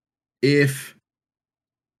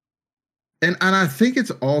 And I think it's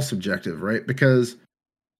all subjective, right? Because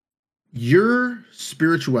your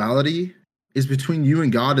spirituality is between you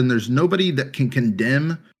and God, and there's nobody that can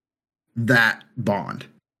condemn that bond.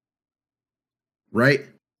 Right?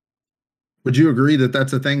 Would you agree that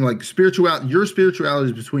that's a thing? Like your spirituality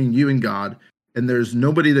is between you and God, and there's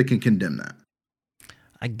nobody that can condemn that.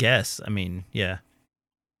 I guess. I mean, yeah.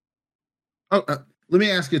 Oh, let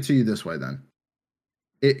me ask it to you this way then.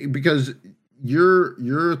 Because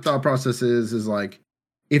your thought process is like,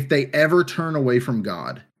 if they ever turn away from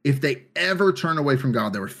God, they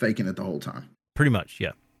were faking it the whole time. Pretty much,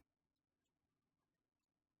 yeah.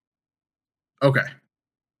 Okay.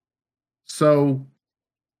 So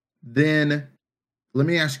then let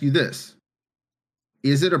me ask you this.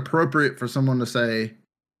 Is it appropriate for someone to say,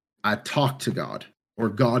 I talked to God, or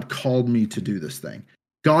God called me to do this thing?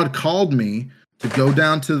 God called me to go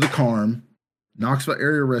down to the CARM, Knoxville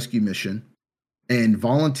Area Rescue Mission, and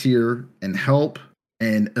volunteer and help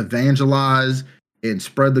and evangelize and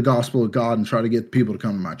spread the gospel of God and try to get people to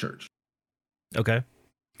come to my church. Okay.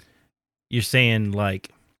 You're saying like,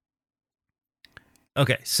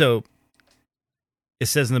 okay, so it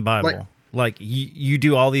says in the Bible, like you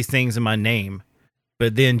do all these things in my name,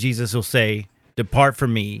 but then Jesus will say, depart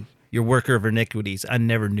from me, you worker of iniquities. I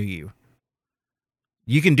never knew you.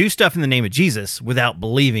 You can do stuff in the name of Jesus without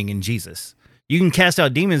believing in Jesus. You can cast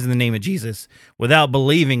out demons in the name of Jesus without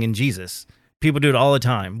believing in Jesus. People do it all the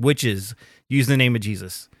time. Witches use the name of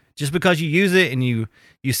Jesus. Just because you use it and you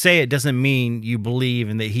say it doesn't mean you believe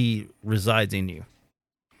and that he resides in you.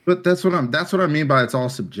 But that's what I mean by it's all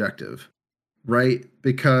subjective, right?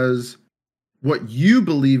 Because what you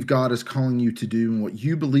believe God is calling you to do and what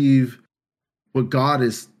you believe what God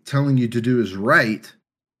is telling you to do is right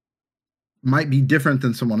might be different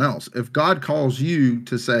than someone else. If God calls you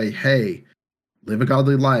to say, hey, live a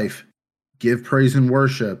godly life, give praise and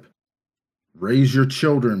worship, raise your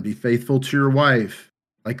children, be faithful to your wife,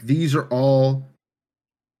 like these are all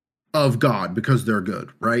of God because they're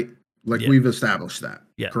good, right? Like we've established that,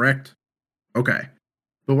 correct? Okay.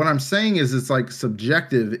 But what I'm saying is it's like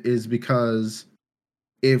subjective is because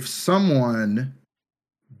if someone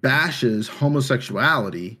bashes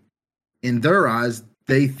homosexuality, in their eyes,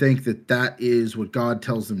 they think that that is what God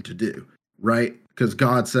tells them to do, right? Because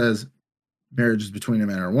God says marriage is between a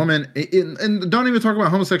man and a woman. And don't even talk about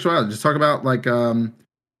homosexuality. Just talk about like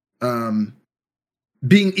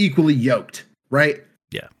being equally yoked, right?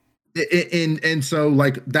 Yeah. And so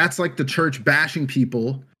like that's like the church bashing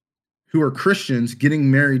people who are Christians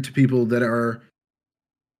getting married to people that are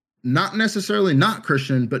not necessarily not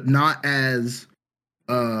Christian, but not as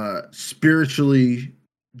spiritually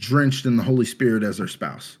drenched in the Holy Spirit as their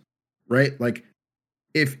spouse, right? Like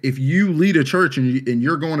if you lead a church and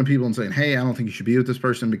you're going to people and saying, hey, I don't think you should be with this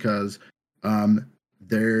person because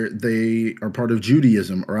they are part of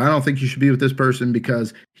Judaism, or I don't think you should be with this person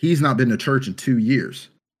because he's not been to church in 2 years,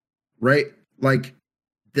 right? Like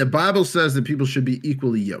the Bible says that people should be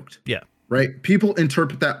equally yoked. Yeah. Right. People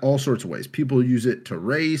interpret that all sorts of ways. People use it to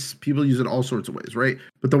race. People use it all sorts of ways. Right.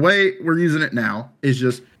 But the way we're using it now is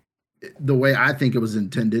just the way I think it was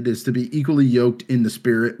intended is to be equally yoked in the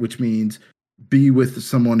spirit, which means be with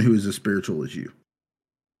someone who is as spiritual as you.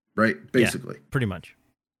 Right. Basically. Yeah, pretty much.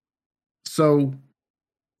 So,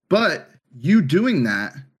 but you doing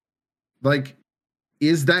that, like,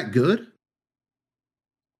 is that good?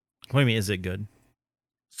 What do you mean? Is it good?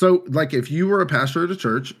 So, like, if you were a pastor at a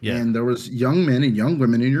church and there was young men and young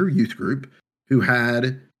women in your youth group who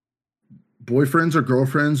had boyfriends or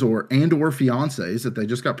girlfriends or fiancés that they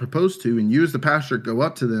just got proposed to, and you as the pastor go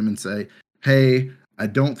up to them and say, hey, I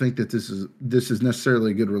don't think that this is necessarily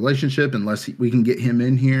a good relationship unless we can get him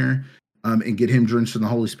in here and get him drenched in the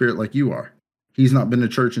Holy Spirit like you are. He's not been to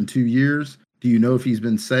church in 2 years. Do you know if he's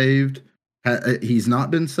been saved? He's not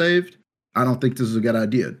been saved. I don't think this is a good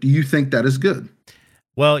idea. Do you think that is good?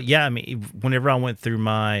 Well, yeah, I mean, whenever I went through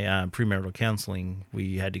my premarital counseling,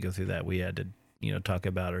 we had to go through that. We had to, talk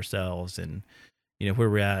about ourselves and, where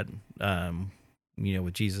we're at,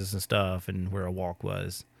 with Jesus and stuff and where our walk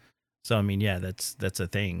was. So, I mean, yeah, that's a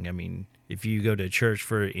thing. I mean, if you go to church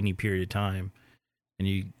for any period of time and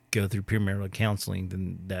you go through premarital counseling,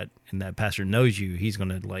 then that pastor knows you, he's going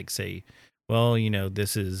to like say, well,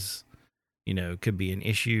 this is, could be an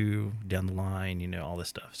issue down the line, all this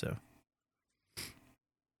stuff. So.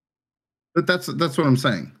 But that's what I'm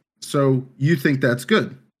saying. So you think that's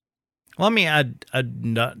good? Well, I mean, I'd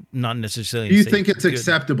not necessarily. Do you think it's good.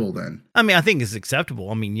 Acceptable then? I mean, I think it's acceptable.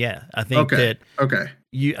 I mean, yeah, I think that. Okay.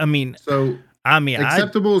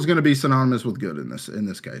 Acceptable is going to be synonymous with good in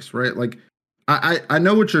this case, right? Like, I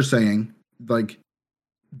know what you're saying. Like,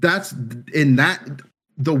 that's in that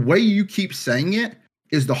the way you keep saying it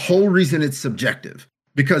is the whole reason it's subjective,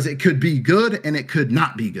 because it could be good and it could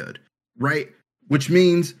not be good, right? Which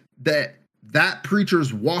means that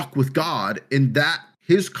preacher's walk with God and that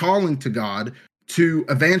his calling to God to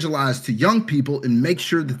evangelize to young people and make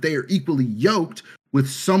sure that they are equally yoked with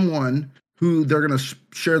someone who they're going to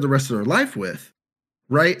share the rest of their life with,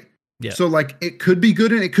 right? Yeah. So like it could be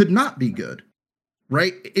good and it could not be good,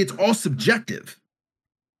 right? It's all subjective.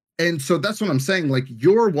 And so that's what I'm saying. Like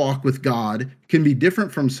your walk with God can be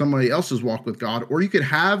different from somebody else's walk with God, or you could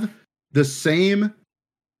have the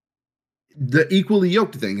equally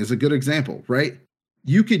yoked thing is a good example, right?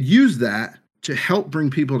 You could use that to help bring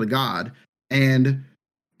people to God. And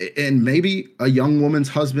maybe a young woman's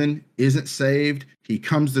husband isn't saved. He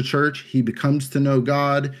comes to church. He becomes to know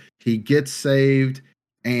God. He gets saved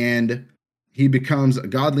and he becomes a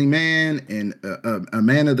godly man and a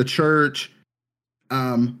man of the church.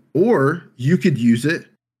 Or you could use it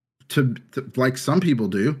to, like some people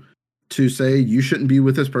do, to say you shouldn't be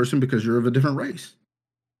with this person because you're of a different race.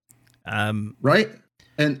 Right.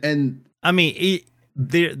 And I mean,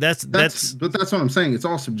 that's but that's what I'm saying. It's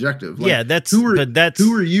all subjective. Like, yeah.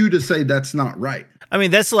 Who are you to say that's not right? I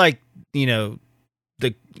mean, that's like,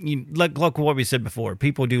 like what we said before,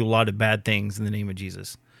 people do a lot of bad things in the name of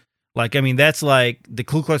Jesus. Like, I mean, that's like the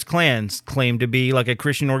Ku Klux Klans claim to be like a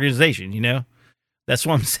Christian organization, That's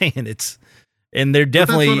what I'm saying. And they're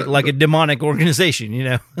definitely like a demonic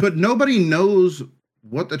organization, But nobody knows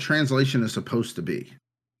what the translation is supposed to be.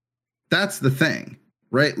 That's the thing,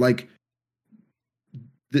 right? Like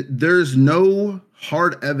there's no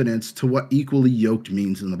hard evidence to what equally yoked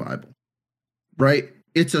means in the Bible, right?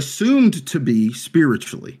 It's assumed to be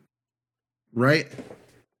spiritually, right?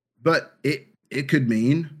 But it could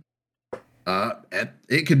mean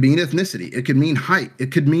ethnicity. It could mean height.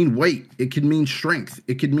 It could mean weight. It could mean strength.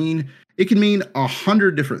 It could mean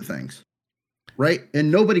 100 different things, right? And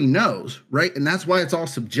nobody knows, right? And that's why it's all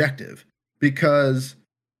subjective, because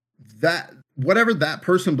that whatever that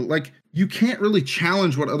person, but like, you can't really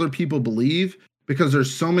challenge what other people believe because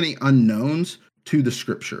there's so many unknowns to the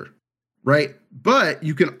scripture, right? But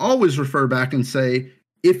you can always refer back and say,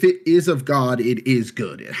 if it is of God, it is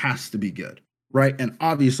good. It has to be good, right? And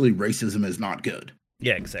obviously racism is not good.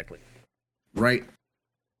 Yeah, exactly. Right.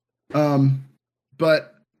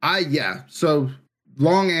 So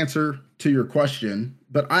long answer to your question,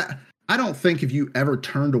 but I don't think if you ever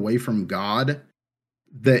turned away from God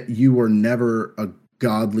that you were never a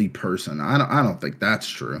godly person. I don't think that's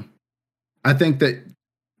true. I think that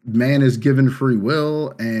man is given free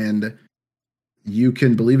will and you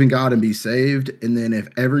can believe in God and be saved. And then if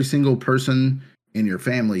every single person in your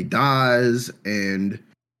family dies and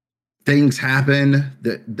things happen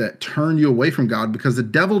that turn you away from God, because the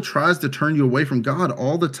devil tries to turn you away from God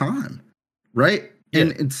all the time, right? Yeah.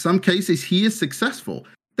 And in some cases he is successful.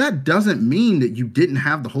 That doesn't mean that you didn't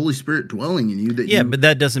have the Holy Spirit dwelling in you. But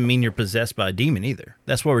that doesn't mean you're possessed by a demon either.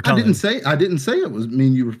 That's what we're talking about. I didn't say it was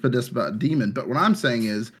mean you were possessed by a demon. But what I'm saying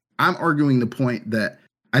is I'm arguing the point that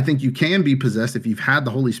I think you can be possessed if you've had the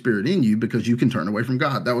Holy Spirit in you, because you can turn away from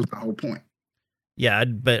God. That was the whole point. Yeah,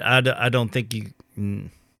 but I don't think you... We're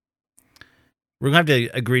going to have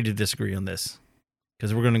to agree to disagree on this,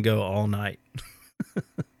 because we're going to go all night.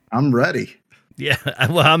 I'm ready. Yeah,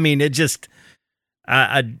 well, I mean, it just...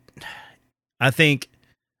 I don't think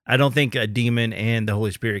a demon and the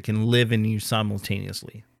Holy Spirit can live in you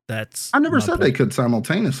simultaneously. I never said they could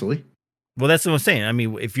simultaneously. Well, that's what I'm saying. I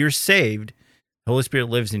mean, if you're saved, the Holy Spirit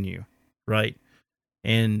lives in you, right?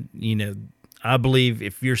 And, I believe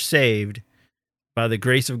if you're saved by the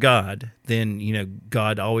grace of God, then,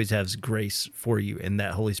 God always has grace for you, and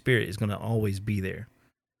that Holy Spirit is going to always be there.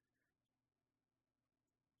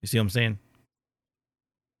 You see what I'm saying?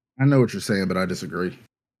 I know what you're saying, but I disagree.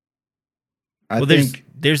 I think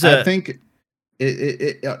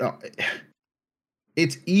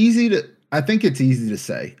it's easy to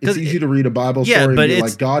say. It's easy to read a Bible story and be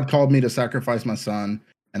like, God called me to sacrifice my son,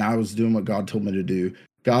 and I was doing what God told me to do.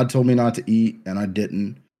 God told me not to eat, and I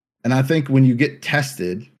didn't. And I think when you get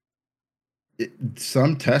tested,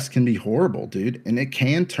 some tests can be horrible, dude, and it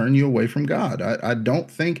can turn you away from God. I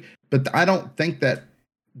don't think that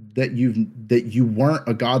you weren't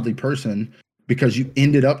a godly person because you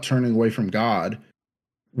ended up turning away from God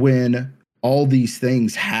when all these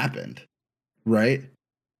things happened, right?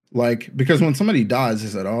 Like, because when somebody dies, they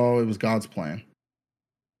said, "Oh, it was God's plan,"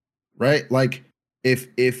 right? Like, if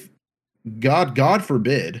God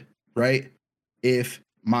forbid, right? If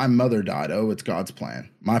my mother died, oh, it's God's plan.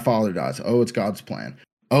 My father dies, oh, it's God's plan.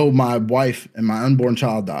 Oh, my wife and my unborn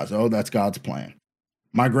child dies, oh, that's God's plan.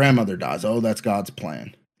 My grandmother dies, oh, that's God's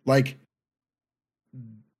plan. Like,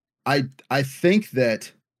 I think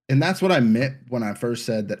that, and that's what I meant when I first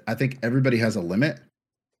said that I think everybody has a limit.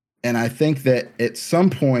 And I think that at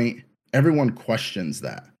some point, everyone questions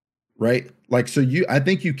that, right? Like, I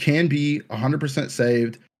think you can be 100%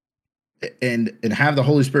 saved and have the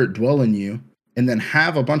Holy Spirit dwell in you, and then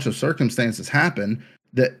have a bunch of circumstances happen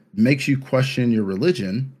that makes you question your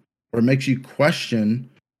religion or makes you question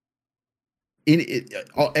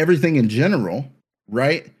everything in general,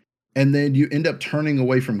 right? And then you end up turning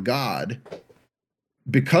away from God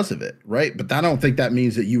because of it, right? But I don't think that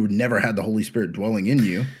means that you never had the Holy Spirit dwelling in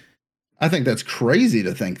you. I think that's crazy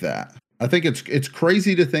to think that. I think it's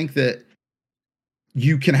crazy to think that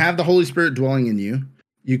you can have the Holy Spirit dwelling in you.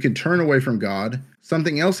 You can turn away from God.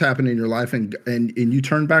 Something else happened in your life, and you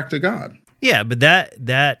turn back to God. Yeah, but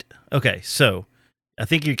that okay. So I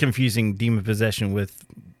think you're confusing demon possession with,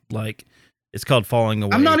 like, it's called falling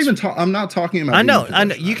away. I'm not talking about. I know.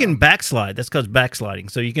 You can backslide. That's called backsliding.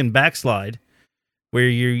 So you can backslide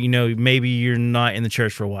where maybe you're not in the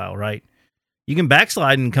church for a while, right? You can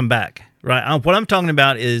backslide and come back, right? What I'm talking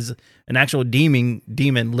about is an actual demon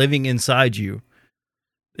living inside you.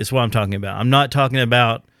 Is what I'm talking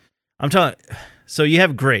about. So you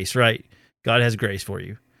have grace, right? God has grace for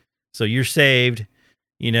you. So you're saved,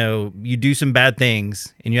 you do some bad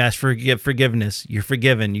things and you ask for forgiveness. You're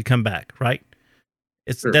forgiven. You come back, right?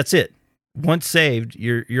 Sure. That's it. Once saved,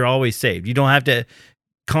 you're always saved. You don't have to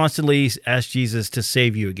constantly ask Jesus to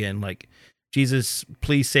save you again. Like, Jesus,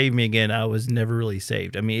 please save me again. I was never really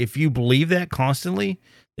saved. I mean, if you believe that constantly,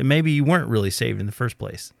 then maybe you weren't really saved in the first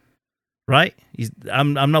place, right?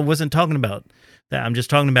 Wasn't talking about that. I'm just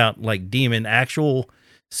talking about like demon, actual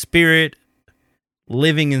spirit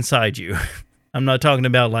living inside you. I'm not talking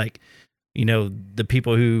about like, the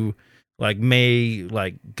people who like may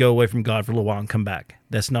like go away from God for a little while and come back.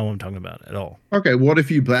 That's not what I'm talking about at all. Okay, what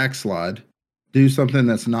if you backslide, do something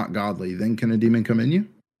that's not godly? Then can a demon come in you?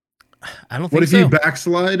 I don't think so. What if you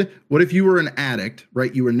backslide? What if you were an addict,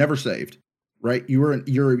 right? You were never saved, right?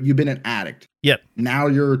 You've been an addict. Yep. Now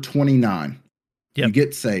you're 29. Yep. You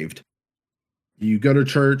get saved. You go to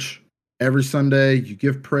church every Sunday. You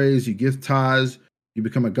give praise. You give tithes. You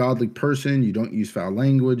become a godly person. You don't use foul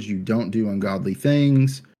language. You don't do ungodly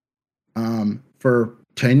things for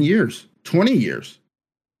 10 years, 20 years.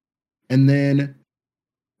 And then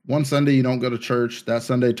one Sunday you don't go to church. That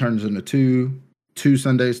Sunday turns into 2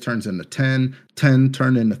 Sundays turns into 10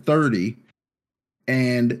 turned into 30,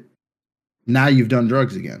 and now you've done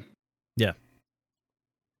drugs again. Yeah.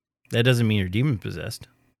 That doesn't mean you're demon possessed.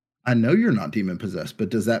 I know you're not demon possessed, but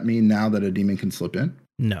does that mean now that a demon can slip in?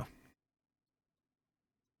 No.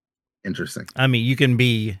 Interesting. I mean, you can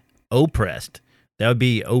be oppressed. That would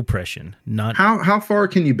be oppression, not... How far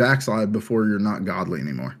can you backslide before you're not godly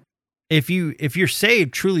anymore? If you're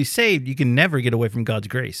saved, truly saved, you can never get away from God's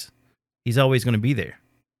grace. He's always going to be there.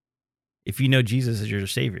 If you know Jesus as your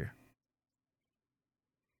Savior.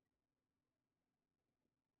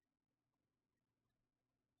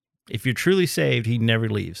 If you're truly saved, he never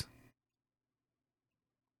leaves.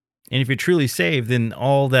 And if you're truly saved, then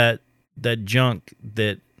all that junk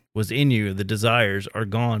that was in you, the desires, are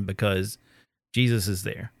gone because Jesus is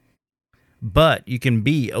there. But you can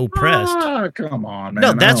be oppressed. Come on, man.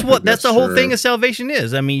 No, that's the whole thing of salvation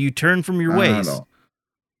is. I mean, you turn from your ways.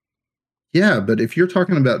 Yeah, but if you're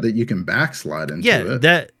talking about that, you can backslide into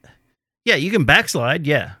it. You can backslide.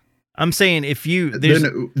 Yeah, I'm saying if you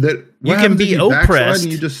you can be oppressed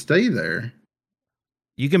and you just stay there.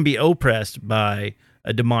 You can be oppressed by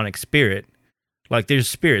a demonic spirit. Like there's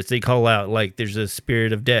spirits they call out. Like there's a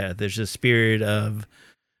spirit of death. There's a spirit of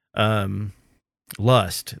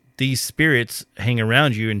lust. These spirits hang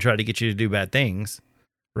around you and try to get you to do bad things.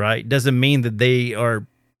 Right? Doesn't mean that they are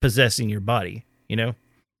possessing your body.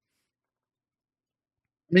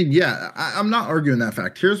 I mean, yeah, I'm not arguing that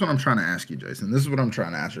fact. Here's what I'm trying to ask you, Jason. This is what I'm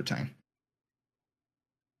trying to ascertain.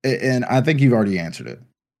 And I think you've already answered it.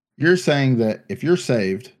 You're saying that if you're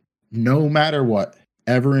saved, no matter what,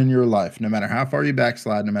 ever in your life, no matter how far you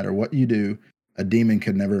backslide, no matter what you do, a demon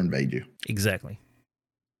could never invade you. Exactly.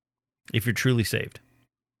 If you're truly saved.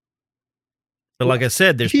 But like I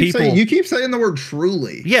said, there's people... you keep saying the word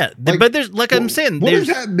truly. Yeah, but there's, like I'm saying... What does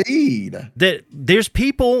that mean? That there's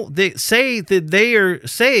people that say that they are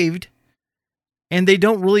saved and they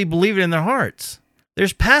don't really believe it in their hearts.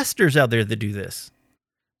 There's pastors out there that do this.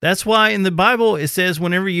 That's why in the Bible it says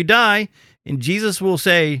whenever you die, and Jesus will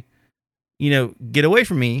say, get away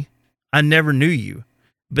from me, I never knew you.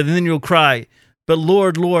 But then you'll cry, but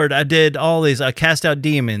Lord, Lord, I did all this. I cast out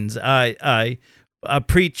demons. I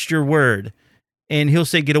preached your word. And he'll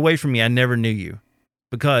say, get away from me. I never knew you.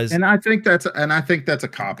 Because... And I think that's a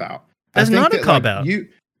cop-out. That's not a cop-out.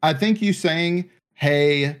 I think you saying,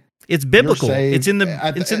 hey... It's biblical. It's in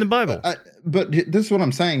the Bible. But this is what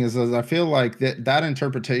I'm saying is I feel like that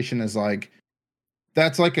interpretation is like...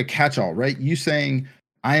 That's like a catch-all, right? You saying,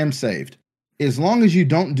 I am saved. As long as you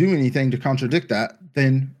don't do anything to contradict that,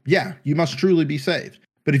 then yeah, you must truly be saved.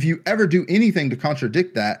 But if you ever do anything to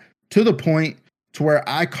contradict that, to the point... to where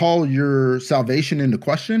I call your salvation into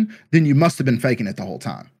question, then you must have been faking it the whole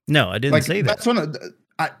time. No, I didn't say that.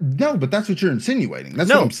 No, but that's what you're insinuating. That's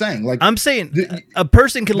what I'm saying. Like I'm saying a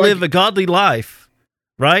person can live a godly life,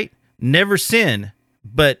 right? Never sin,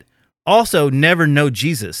 but also never know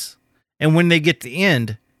Jesus. And when they get to the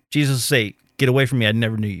end, Jesus will say, get away from me, I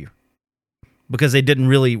never knew you. Because they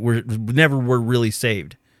never were really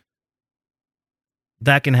saved.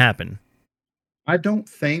 That can happen. I don't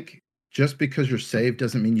think just because you're saved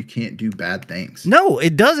doesn't mean you can't do bad things. No,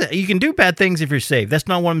 it doesn't. You can do bad things if you're saved. That's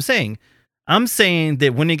not what I'm saying. I'm saying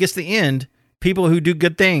that when it gets to the end, people who do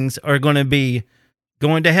good things are going to be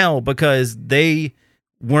going to hell because they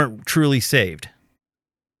weren't truly saved.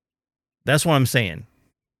 That's what I'm saying.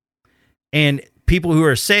 And people who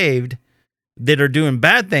are saved that are doing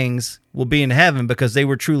bad things will be in heaven because they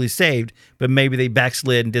were truly saved, but maybe they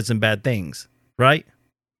backslid and did some bad things, right?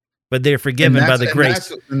 But they're forgiven by the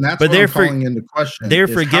grace. But they're calling into question. They're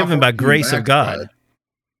forgiven by grace of God.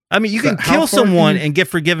 I mean, you can kill someone and get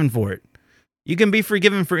forgiven for it. You can be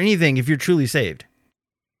forgiven for anything if you're truly saved.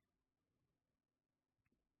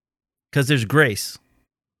 Because there's grace.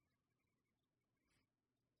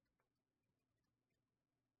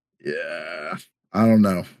 Yeah, I don't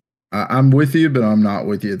know. I'm with you, but I'm not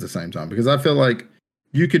with you at the same time, because I feel like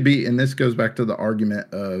you could be, and this goes back to the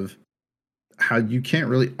argument of how you can't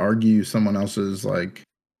really argue someone else's like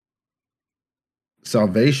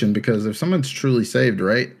salvation, because if someone's truly saved,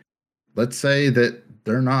 right? Let's say that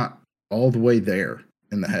they're not all the way there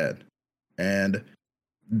in the head, and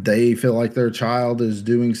they feel like their child is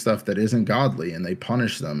doing stuff that isn't godly, and they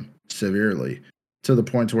punish them severely to the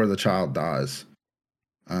point to where the child dies.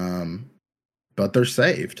 But they're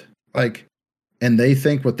saved. Like, and they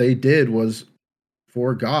think what they did was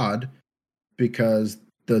for God because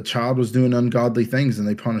the child was doing ungodly things, and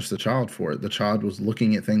they punished the child for it. The child was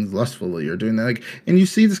looking at things lustfully or doing that. Like, and you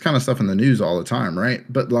see this kind of stuff in the news all the time, right?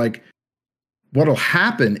 But like, what'll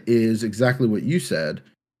happen is exactly what you said.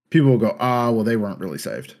 People will go, well, they weren't really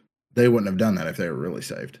saved. They wouldn't have done that if they were really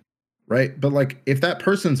saved, right? But like, if that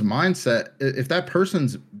person's mindset, if that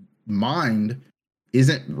person's mind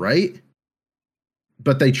isn't right,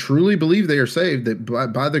 but they truly believe they are saved, that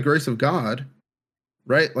by the grace of God,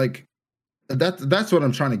 right? Like, that's what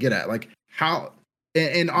I'm trying to get at. Like, how,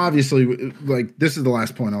 and obviously, like, this is the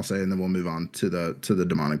last point I'll say, and then we'll move on to the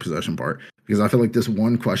demonic possession part, because I feel like this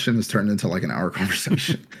one question has turned into like an hour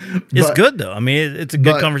conversation. It's good though. I mean, it's a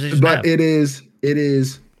good conversation. But it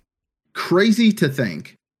is crazy to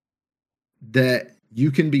think that you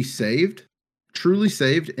can be saved, truly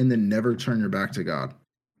saved, and then never turn your back to God.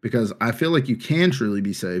 Because I feel like you can truly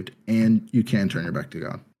be saved and you can turn your back to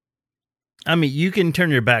God. I mean, you can turn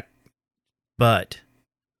your back, but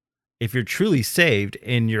if you're truly saved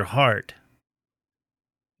in your heart,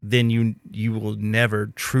 then you will never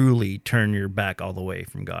truly turn your back all the way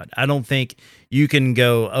from God. I don't think you can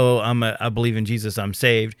go, I believe in Jesus, I'm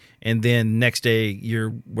saved, and then next day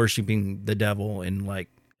you're worshiping the devil and like,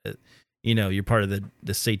 you're part of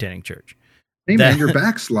the satanic church. Hey man, you're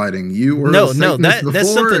backsliding. You were that's something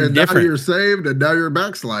and different. Now you're saved, and now you're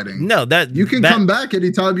backsliding. No, that you can come back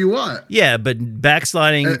anytime you want. Yeah, but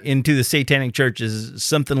backsliding into the satanic church is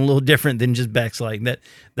something a little different than just backsliding.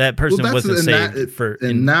 That person wasn't saved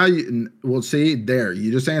now you see there.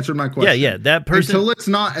 You just answered my question. Yeah, that person, until it's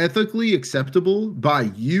not ethically acceptable by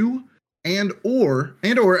you and or,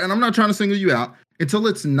 and I'm not trying to single you out. Until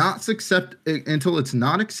it's not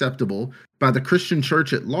acceptable by the Christian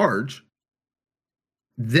church at large.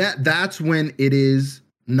 That's when it is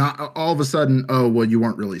not all of a sudden, you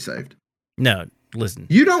weren't really saved. No, listen.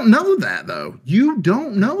 You don't know that though. You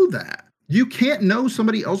don't know that. You can't know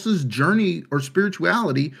somebody else's journey or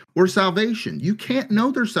spirituality or salvation. You can't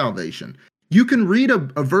know their salvation. You can read a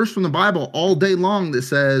verse from the Bible all day long that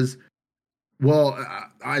says, well,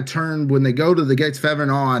 I turned when they go to the gates of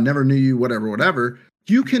heaven. I never knew you, whatever.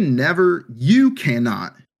 You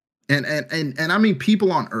cannot. And I mean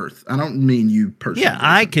people on earth. I don't mean you personally. Yeah,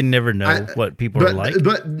 I can never know what people are like.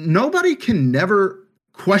 But nobody can never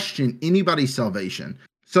question anybody's salvation.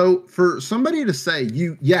 So for somebody to say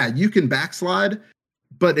you can backslide,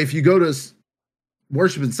 but if you go to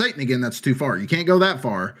worshiping Satan again, that's too far. You can't go that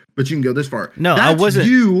far, but you can go this far. No, that's I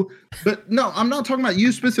wasn't. But no, I'm not talking about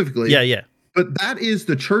you specifically. Yeah. But that is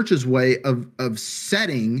the church's way of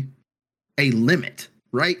setting a limit,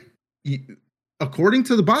 right? According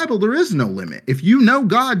to the Bible, there is no limit. If you know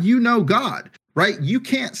God, you know God, right? You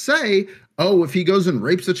can't say, if he goes and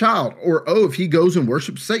rapes a child, or, if he goes and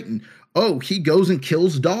worships Satan, he goes and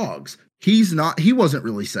kills dogs. He wasn't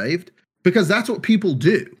really saved, because that's what people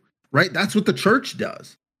do, right? That's what the church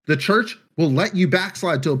does. The church will let you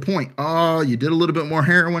backslide to a point. You did a little bit more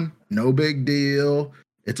heroin. No big deal.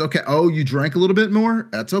 It's okay. You drank a little bit more.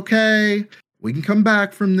 That's okay. We can come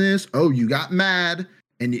back from this. You got mad.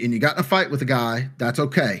 And you got in a fight with a guy, that's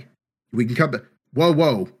okay. We can come back.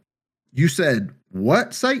 Whoa. You said,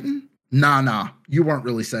 what, Satan? Nah. You weren't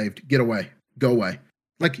really saved. Get away. Go away.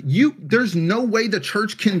 Like there's no way the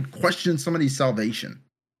church can question somebody's salvation.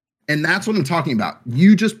 And that's what I'm talking about.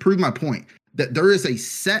 You just proved my point, that there is a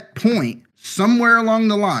set point somewhere along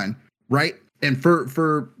the line, right? And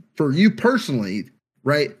for you personally,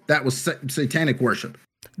 right, that was satanic worship.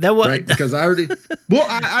 That was right, because I already. Well,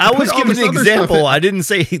 I was giving an example. I didn't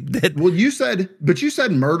say that. Well, you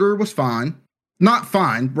said murder was fine, not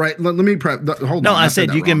fine, right? Let me hold on. No, I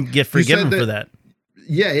said you can get forgiven for that.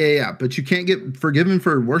 Yeah. But you can't get forgiven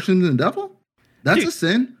for worshiping the devil. That's a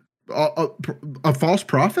sin, a false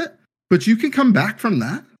prophet. But you can come back from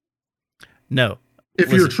that. No,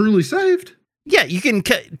 if you're truly saved. Yeah, you can,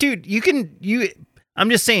 dude. I'm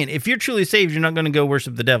just saying, if you're truly saved, you're not going to go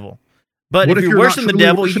worship the devil. But if you're worshiping the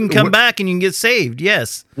devil, you can come back and you can get saved.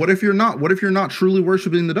 Yes. What if you're not? What if you're not truly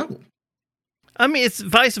worshiping the devil? I mean, it's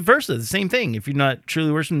vice versa. The same thing. If you're not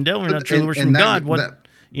truly worshiping the devil, you're not truly worshiping God.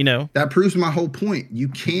 You know, that proves my whole point. You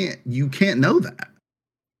can't know that.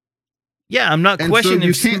 Yeah, I'm not And questioning so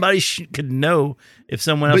you if can't- somebody could know if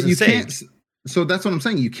someone else But you is saved. can't. So that's what I'm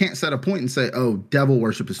saying. You can't set a point and say, "Oh, devil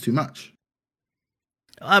worship is too much."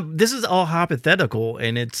 This is all hypothetical,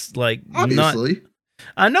 and it's like Obviously, not.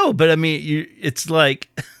 I know, but I mean, it's like,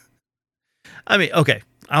 I mean, okay,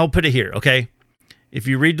 I'll put it here. Okay, if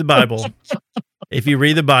you read the Bible,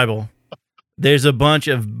 there's a bunch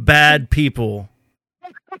of bad people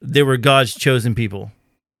that were God's chosen people.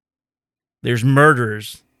 There's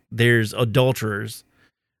murderers. There's adulterers.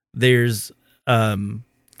 There's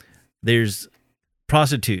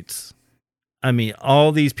prostitutes. I mean,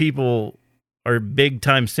 all these people are big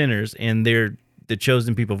time sinners, and they're the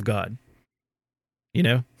chosen people of God. You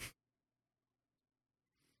know?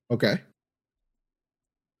 okay.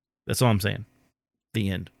 That's all I'm saying.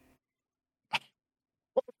 The end.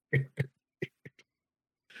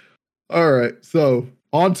 All right. So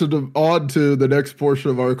on to the next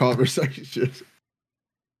portion of our conversation.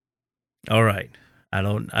 All right. I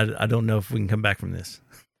don't know if we can come back from this.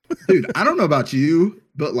 Dude, I don't know about you,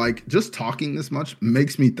 but like just talking this much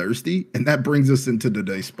makes me thirsty, and that brings us into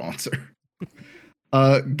today's sponsor.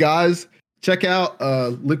 Guys, check out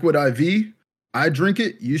Liquid IV. I drink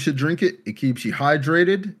it. You should drink it. It keeps you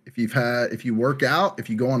hydrated. If you work out, if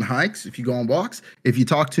you go on hikes, if you go on walks, if you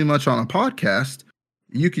talk too much on a podcast,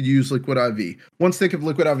 you could use Liquid IV. One stick of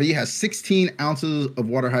Liquid IV has 16 ounces of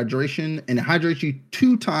water hydration, and it hydrates you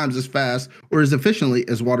 2 times as fast or as efficiently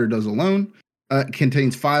as water does alone. It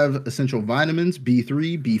contains 5 essential vitamins: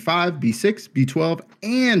 B3, B5, B6, B12,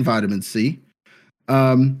 and vitamin C.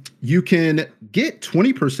 You can get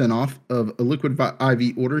 20% off of a Liquid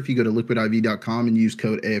IV order if you go to liquidiv.com and use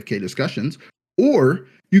code AFK Discussions, or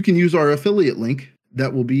you can use our affiliate link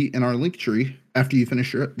that will be in our link tree after you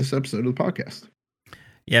finish this episode of the podcast.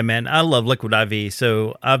 Yeah, man, I love Liquid IV.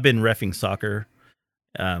 So I've been reffing soccer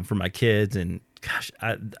for my kids, and gosh,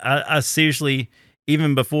 I seriously,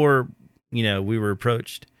 even before we were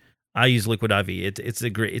approached, I use Liquid IV. It's a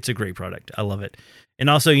great product. I love it. And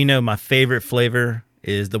also, my favorite flavor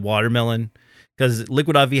is the watermelon, because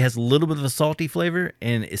Liquid IV has a little bit of a salty flavor,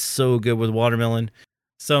 and it's so good with watermelon.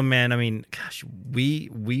 So, man, I mean, gosh, we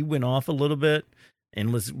went off a little bit,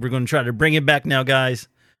 and we're going to try to bring it back now, guys,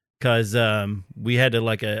 because we had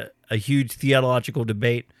a huge theological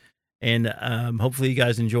debate, and hopefully you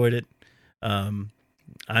guys enjoyed it. I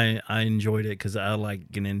enjoyed it because I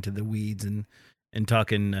like getting into the weeds and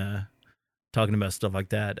talking about stuff like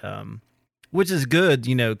that, which is good,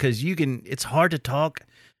 because it's hard to talk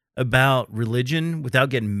about religion without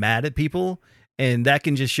getting mad at people. And that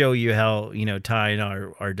can just show you how, Ty and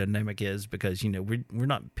our dynamic is, because, we're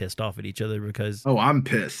not pissed off at each other because... Oh, I'm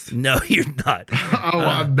pissed. No, you're not.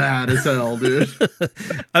 I'm mad as hell, dude.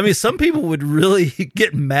 I mean, some people would really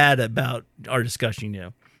get mad about our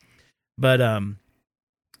discussion, But,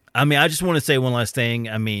 I mean, I just want to say one last thing.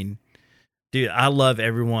 I mean, dude, I love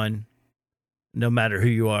everyone, no matter who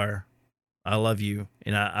you are. I love you,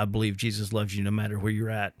 and I believe Jesus loves you no matter where you're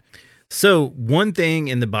at. So one thing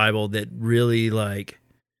in the Bible that really, I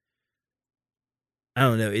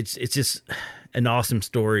don't know, it's just an awesome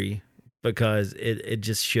story, because it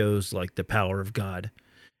just shows the power of God.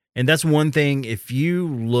 And that's one thing, if you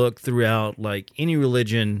look throughout any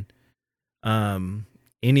religion, anybody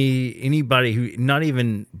who, not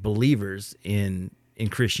even believers in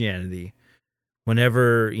Christianity,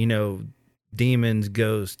 whenever, demons,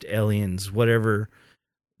 ghosts, aliens, whatever,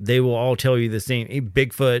 they will all tell you the same.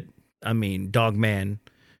 Bigfoot, I mean, Dogman,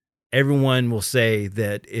 everyone will say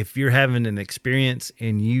that if you're having an experience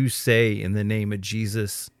and you say in the name of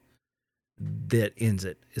Jesus, that ends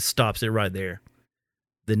it. It stops it right there.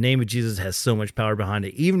 The name of Jesus has so much power behind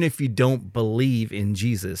it. Even if you don't believe in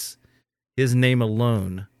Jesus, his name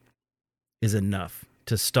alone is enough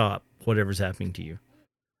to stop whatever's happening to you.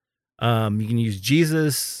 You can use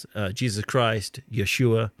Jesus, Jesus Christ,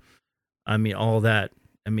 Yeshua. I mean, all that.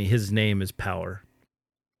 I mean, his name is power.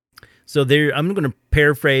 So I'm going to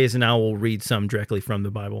paraphrase, and I will read some directly from the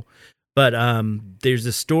Bible. But there's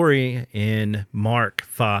a story in Mark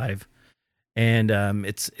 5, and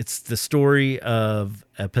it's the story of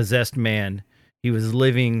a possessed man. He was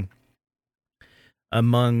living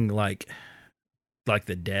among like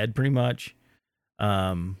the dead, pretty much.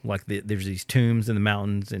 There's these tombs in the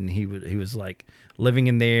mountains, and he was living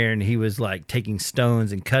in there, and he was taking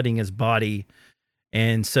stones and cutting his body.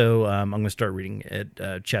 And so I'm going to start reading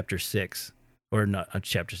at chapter 6, or not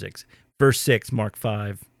chapter 6, verse 6, Mark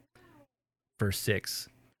 5, verse 6.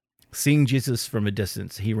 Seeing Jesus from a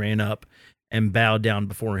distance, he ran up and bowed down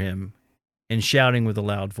before him, and shouting with a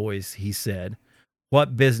loud voice, he said,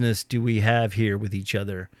 What business do we have here with each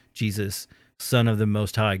other, Jesus, Son of the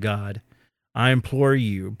Most High God? I implore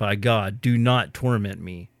you, by God, do not torment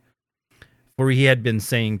me. For he had been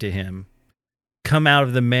saying to him, come out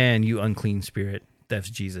of the man, you unclean spirit. That's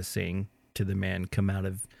Jesus saying to the man, come out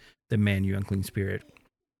of the man, you unclean spirit.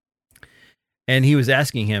 And he was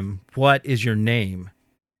asking him, what is your name?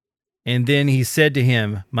 And then he said to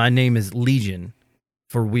him, my name is Legion,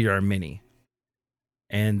 for we are many.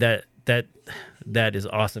 And that is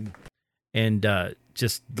awesome. And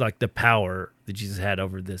just like the power that Jesus had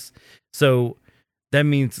over this. So that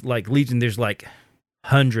means like Legion, there's like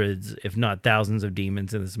hundreds, if not thousands of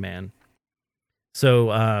demons in this man. So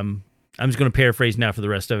I'm just going to paraphrase now for the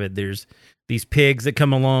rest of it. There's these pigs that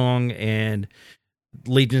come along, and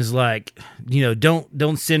Legion's like,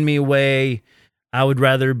 don't send me away. I would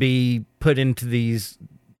rather be put into these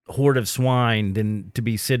horde of swine than to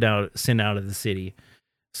be sent out of the city.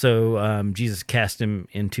 So Jesus cast him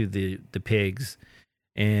into the pigs,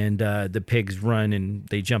 and the pigs run and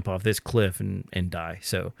they jump off this cliff and die.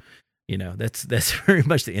 So, that's very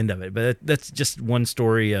much the end of it. But that's just one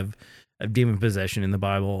story of demon possession in the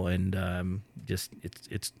Bible, and just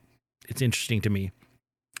it's interesting to me.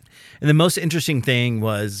 And the most interesting thing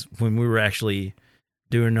was when we were actually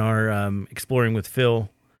doing our exploring with Phil.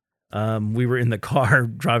 We were in the car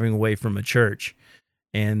driving away from a church,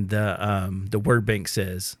 and the word bank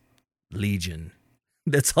says Legion.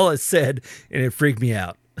 That's all it said, and it freaked me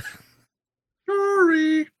out.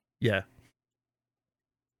 Sorry. Yeah.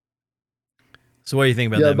 So what do you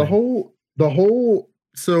think about that? The whole.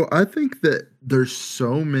 So I think that there's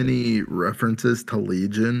so many references to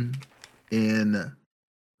Legion in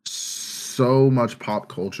so much pop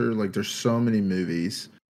culture. Like there's so many movies,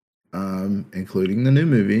 including the new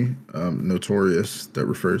movie, Notorious, that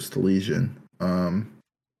refers to Legion. And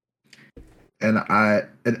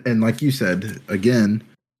like you said, again,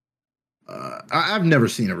 I've never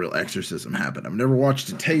seen a real exorcism happen. I've never watched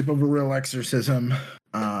a tape of a real exorcism.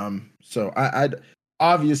 So I'd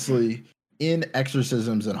obviously in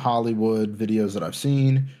exorcisms in Hollywood videos that I've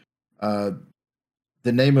seen, the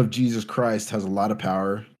name of Jesus Christ has a lot of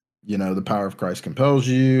power. The power of Christ compels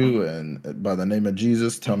you, and by the name of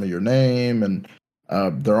Jesus, tell me your name. And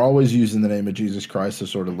they're always using the name of Jesus Christ to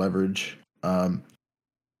sort of leverage,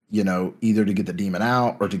 either to get the demon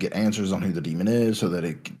out or to get answers on who the demon is so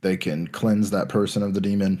that they can cleanse that person of the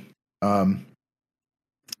demon.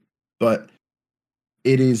 But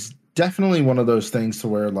it is definitely one of those things to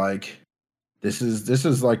where like, this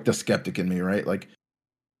is like the skeptic in me, right? Like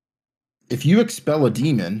if you expel a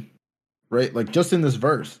demon, right? Like just in this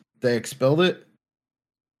verse, they expelled it.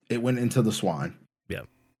 It went into the swine. Yeah.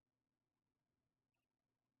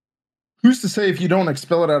 Who's to say if you don't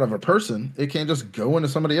expel it out of a person, it can't just go into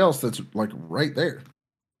somebody else that's like right there?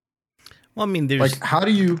 Well, I mean, there's like how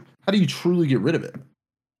do you truly get rid of it?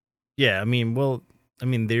 Yeah,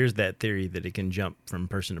 there's that theory that it can jump from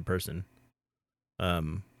person to person.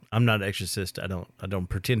 I'm not an exorcist. I don't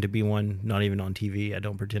pretend to be one. Not even on TV. I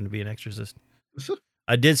don't pretend to be an exorcist.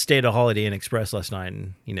 I did stay at a Holiday Inn Express last night,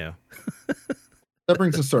 and that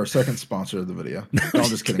brings us to our second sponsor of the video. No, I'm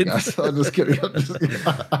just kidding, guys. I'm just kidding.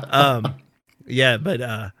 Yeah,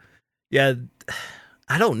 but yeah,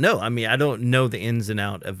 I don't know. I mean, I don't know the ins and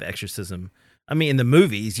out of exorcism. I mean, in the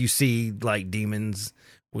movies, you see like demons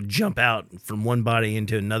will jump out from one body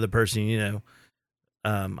into another person.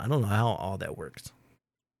 I don't know how all that works.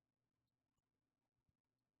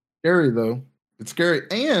 Scary though. It's scary,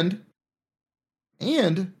 and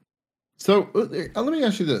so let me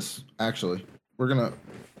ask you this. Actually,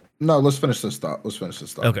 let's finish this thought.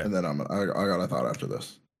 Okay. And then I got a thought after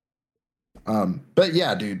this. But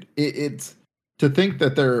yeah, dude, it's to think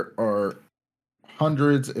that there are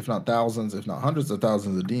hundreds, if not thousands, if not hundreds of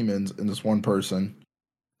thousands of demons in this one person,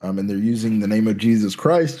 and they're using the name of Jesus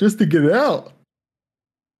Christ just to get it out.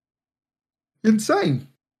 Insane.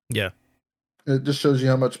 Yeah. It just shows you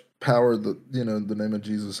how much power the name of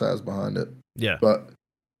Jesus has behind it. Yeah. But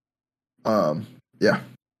yeah.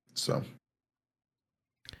 So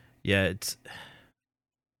yeah, it's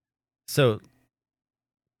so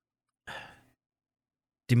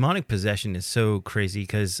demonic possession is so crazy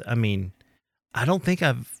because I mean, I don't think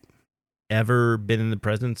I've ever been in the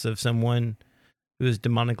presence of someone who is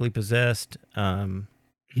demonically possessed.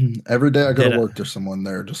 Every day I go to work, there's someone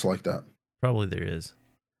there just like that. Probably there is.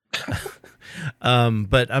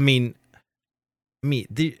 But I mean,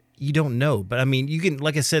 you don't know, but I mean, you can,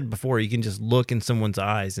 like I said before, you can just look in someone's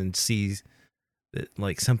eyes and see that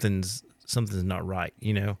like something's not right,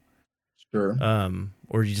 Sure.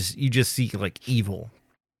 Or you just see like evil.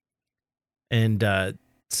 And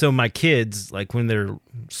so my kids, like when they're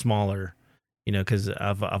smaller, You know, because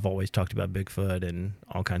I've always talked about Bigfoot and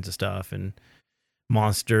all kinds of stuff and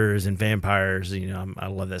monsters and vampires. You know, I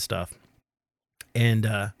love that stuff. And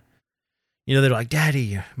you know, they're like,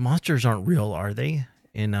 "Daddy, monsters aren't real, are they?"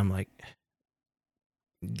 And I'm like,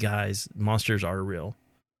 "Guys, monsters are real."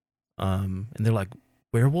 And they're like,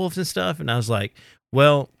 "Werewolves and stuff," and I was like,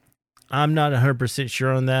 "Well, I'm not 100%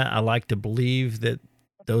 sure on that. I like to believe that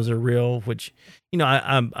those are real, which, you know,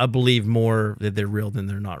 I believe more that they're real than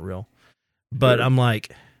they're not real. But Sure. I'm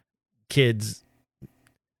like, kids,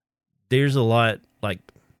 there's a lot, like,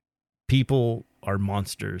 people are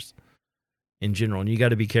monsters in general, and you got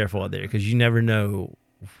to be careful out there because you never know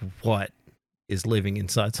what is living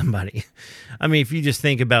inside somebody. I mean, if you just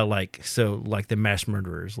think about like the mass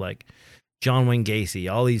murderers, like John Wayne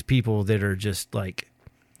Gacy, all these people that are just like,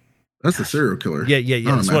 That's a serial killer. yeah,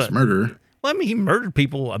 Not that's a mass what- murderer. well, I mean, he murdered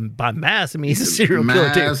people by mass. I mean, he's a serial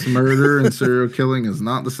killer too. Mass murder and serial killing is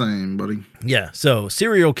not the same, buddy. Yeah, so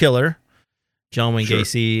serial killer, John Wayne Sure.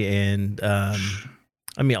 Gacy, and I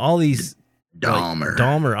mean, all these Dahmer.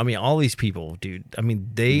 Dahmer. I mean, all these people, dude. I mean,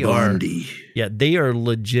 they Bundy. they are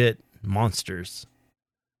legit monsters,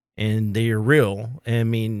 and they are real. I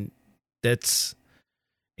mean, that's,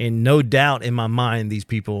 and no doubt in my mind, these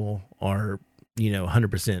people are, you know,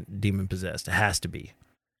 100% demon possessed. It has to be.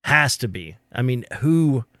 I mean,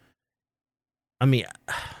 who? I mean,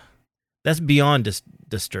 that's beyond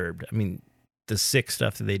disturbed. I mean, the sick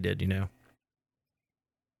stuff that they did, you know.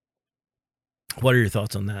 What are your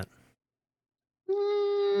thoughts on that?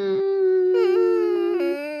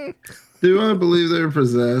 Do I believe they're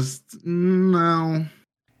possessed? No.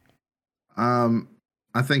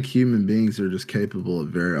 I think human beings are just capable of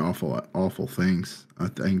very awful things. I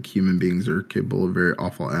think human beings are capable of very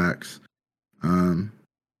awful acts. You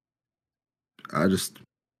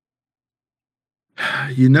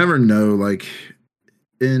never know. Like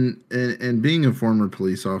in being a former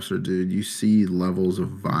police officer, dude, you see levels of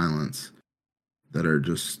violence that are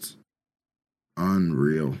just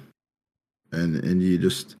unreal, and you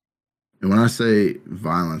just, and when I say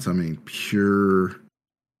violence, I mean pure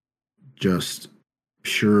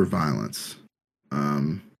violence.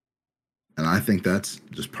 And I think that's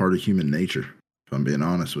just part of human nature, if I'm being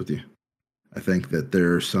honest with you. I think that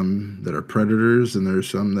there are some that are predators and there are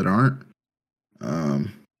some that aren't.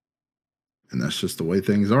 And that's just the way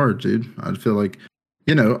things are, dude. I feel like,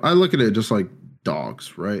 you know, I look at it just like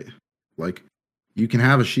dogs, right? Like, you can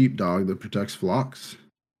have a sheepdog that protects flocks,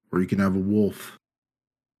 or you can have a wolf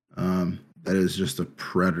that is just a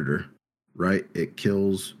predator, right? It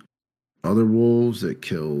kills other wolves, it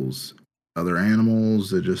kills other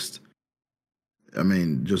animals. It just, I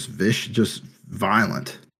mean, just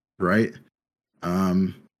violent, right?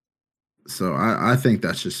 So I think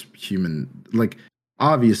that's just human. Like,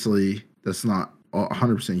 obviously, that's not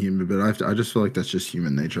 100% human, but I just feel like that's just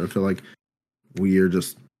human nature. I feel like we are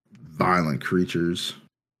just violent creatures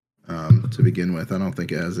to begin with. I don't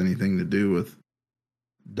think it has anything to do with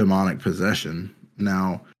demonic possession.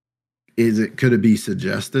 Now, could it be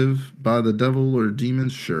suggestive by the devil or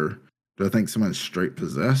demons? Sure. Do I think someone's straight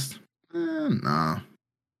possessed? Nah. I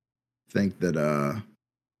think that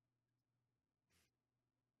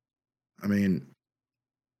I mean,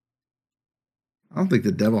 I don't think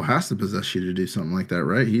the devil has to possess you to do something like that,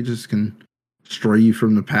 right? He just can stray you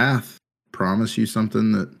from the path, promise you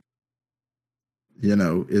something that, you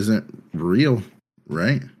know, isn't real,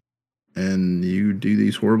 right? And you do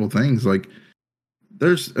these horrible things. Like,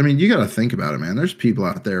 I mean, you got to think about it, man. There's people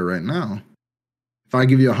out there right now. If I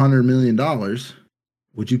give you $100 million,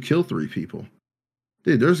 would you kill 3 people?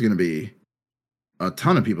 Dude, there's going to be a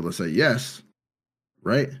ton of people that say yes,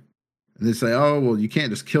 right? And they say, oh, well, you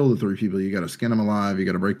can't just kill the 3 people. You got to skin them alive. You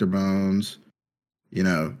got to break their bones. You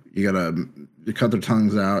know, you got to cut their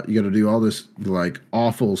tongues out. You got to do all this, like,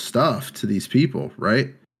 awful stuff to these people,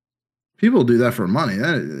 right? People do that for money.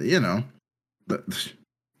 That, you know,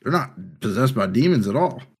 they're not possessed by demons at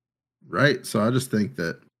all, right? So I just think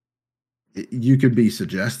that you could be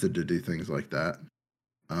suggested to do things like that.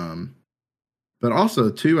 But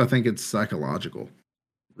also, too, I think it's psychological,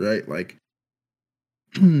 right? Like,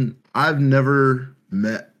 I've never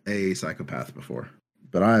met a psychopath before,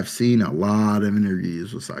 but I've seen a lot of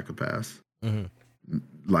interviews with psychopaths. Mm-hmm.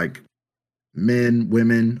 Like men,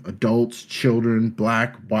 women, adults, children,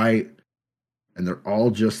 black, white, and they're all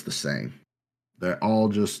just the same. They're all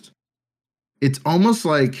just, it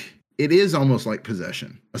is almost like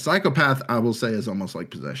possession. A psychopath, I will say, is almost like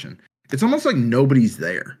possession. It's almost like nobody's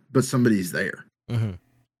there, but somebody's there. Mm-hmm.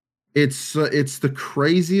 It's the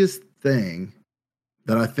craziest thing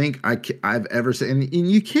that I think I've ever seen. And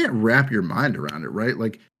you can't wrap your mind around it, right?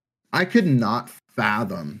 Like, I could not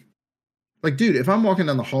fathom Like, dude, if I'm walking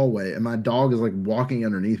down the hallway and my dog is like walking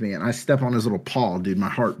underneath me and I step on his little paw, dude, my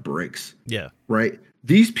heart breaks. Yeah. Right?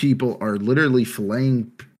 These people are literally filleting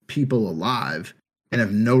people alive and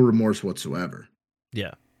have no remorse whatsoever.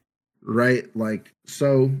 Yeah. Right? Like,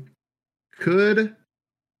 so could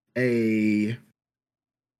a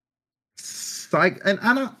and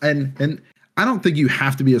I don't think you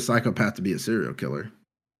have to be a psychopath to be a serial killer.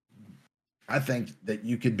 I think that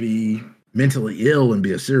you could be mentally ill and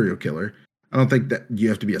be a serial killer. I don't think that you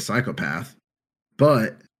have to be a psychopath,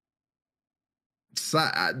 but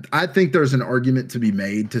I think there's an argument to be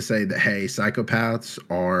made to say that, hey, psychopaths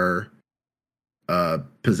are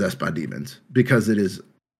possessed by demons, because it is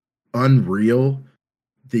unreal.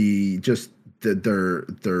 Their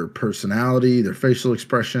personality, their facial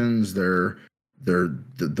expressions, the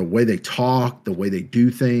way they talk, the way they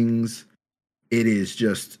do things.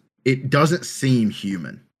 It doesn't seem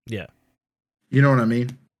human. Yeah. You know what I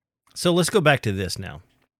mean? So let's go back to this now.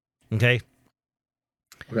 Okay.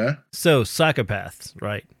 Okay. So psychopaths,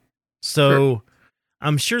 right? So sure.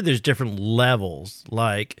 I'm sure there's different levels.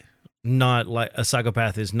 Like, not like a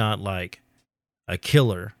psychopath is not like a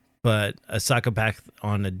killer, but a psychopath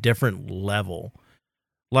on a different level.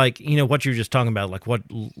 Like, you know, what you're just talking about,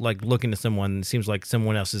 like looking at someone, it seems like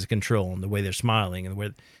someone else is in control, and the way they're smiling and the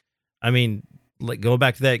way, I mean, like, go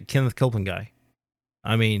back to that Kenneth Copeland guy.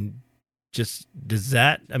 I mean, is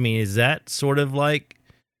that sort of like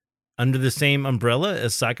under the same umbrella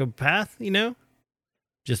as psychopath, you know?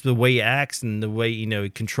 Just the way he acts and the way, you know, he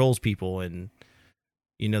controls people and,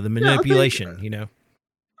 you know, the manipulation, you know?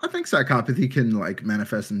 I think psychopathy can like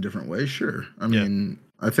manifest in different ways. Sure. I mean,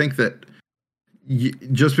 I think that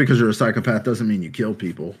just because you're a psychopath doesn't mean you kill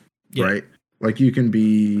people, right? Like, you can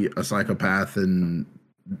be a psychopath in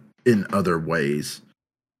other ways.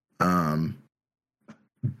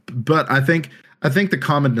 But I think the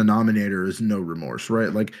common denominator is no remorse,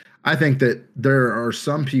 right? Like, I think that there are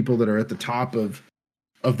some people that are at the top of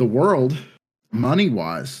the world, money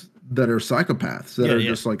wise, that are psychopaths that are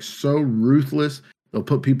just like so ruthless. They'll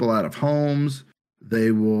put people out of homes.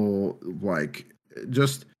 They will like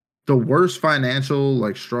just the worst financial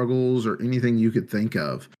like struggles or anything you could think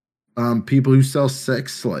of. People who sell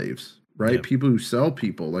sex slaves, right? Yeah. People who sell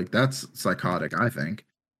people, like, that's psychotic, I think.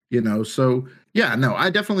 You know, so yeah, no, I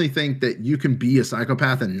definitely think that you can be a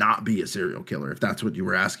psychopath and not be a serial killer, if that's what you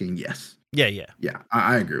were asking. Yes. Yeah,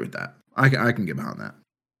 I agree with that. I can get behind that.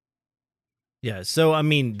 Yeah, so I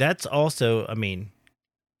mean, that's also, I mean,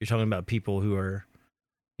 you're talking about people who are,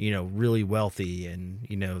 you know, really wealthy and,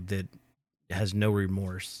 you know, that has no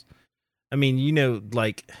remorse. I mean, you know,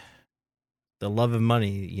 like, the love of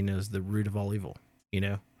money, you know, is the root of all evil, you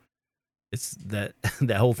know? It's that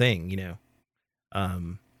whole thing, you know? I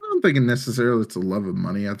don't think necessarily it's a love of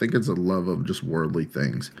money. I think it's a love of just worldly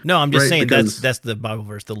things. No, I'm just saying that's the Bible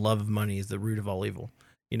verse. The love of money is the root of all evil,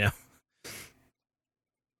 you know?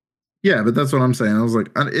 Yeah, but that's what I'm saying. I was like,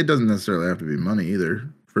 it doesn't necessarily have to be money either.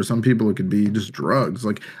 For some people, it could be just drugs.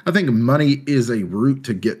 Like, I think money is a route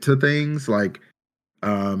to get to things like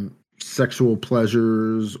sexual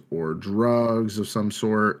pleasures or drugs of some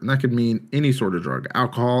sort. And that could mean any sort of drug,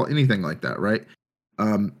 alcohol, anything like that, right?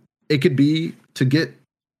 It could be to get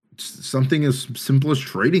something as simple as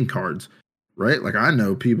trading cards, right? Like, I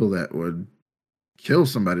know people that would kill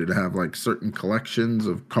somebody to have like certain collections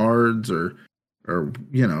of cards or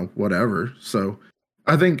you know, whatever. So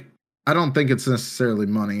I don't think it's necessarily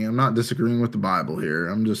money. I'm not disagreeing with the Bible here.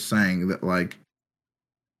 I'm just saying that, like,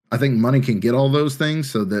 I think money can get all those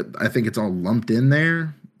things, so that I think it's all lumped in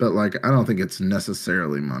there, but like, I don't think it's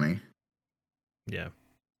necessarily money. Yeah.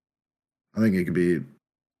 I think it could be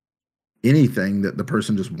anything that the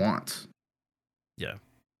person just wants. Yeah.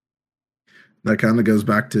 That kind of goes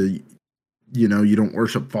back to, you know, you don't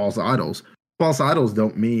worship false idols. False idols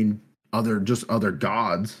don't mean other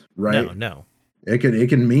gods, right? No. It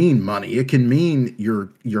can mean money. It can mean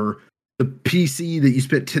the PC that you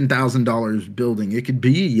spent $10,000 building. It could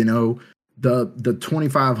be, you know, the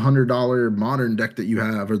 $2,500 modern deck that you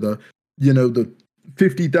have, or the, you know, the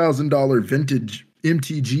 $50,000 vintage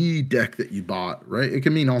MTG deck that you bought, right? It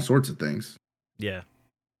can mean all sorts of things. Yeah.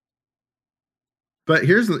 But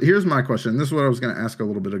here's my question. This is what I was going to ask a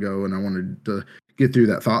little bit ago, and I wanted to get through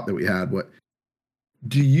that thought that we had. What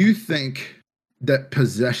do you think that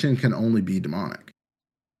possession can only be demonic?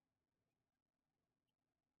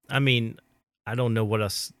 I mean, I don't know what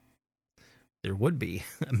else there would be.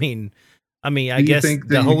 I mean, I guess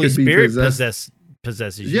the Holy Spirit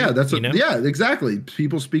possesses you. Yeah, that's what, you know? Yeah, exactly.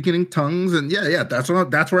 People speaking in tongues, and that's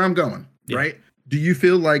where I'm going. Yeah. Right? Do you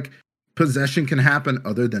feel like possession can happen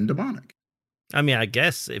other than demonic? I mean, I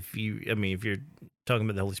guess if you're talking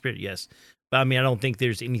about the Holy Spirit, yes. But I mean, I don't think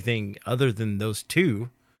there's anything other than those two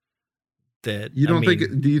that You don't I mean,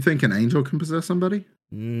 think? Do you think an angel can possess somebody?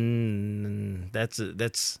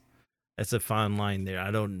 that's a fine line there.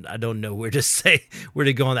 I don't know where to say where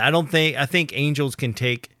to go on that. I think angels can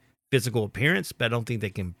take physical appearance, but I don't think they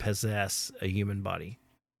can possess a human body.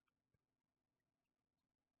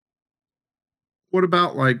 What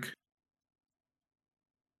about like,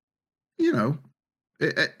 you know,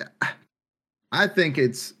 I think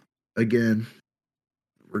it's, again,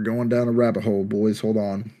 we're going down a rabbit hole, boys. Hold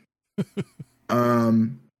on.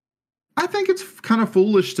 I think it's kind of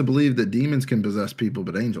foolish to believe that demons can possess people,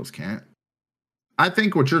 but angels can't. I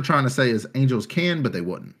think what you're trying to say is angels can, but they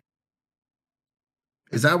wouldn't.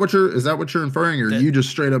 Is that what you're inferring, or you just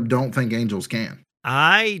straight up don't think angels can?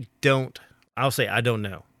 I'll say I don't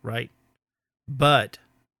know, right? But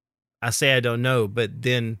I say I don't know, but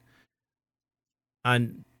then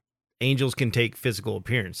angels can take physical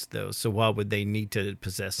appearance, though. So why would they need to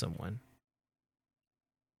possess someone?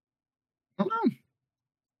 I don't know.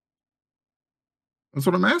 That's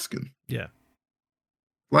what I'm asking. Yeah.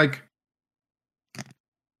 Like,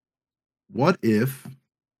 what if?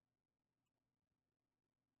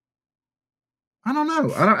 I don't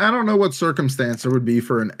know. I don't know what circumstance there would be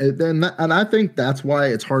for and I think that's why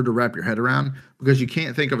it's hard to wrap your head around, because you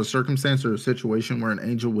can't think of a circumstance or a situation where an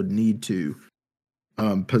angel would need to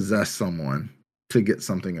possess someone to get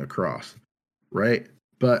something across, right?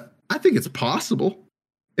 But I think it's possible.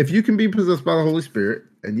 If you can be possessed by the Holy Spirit,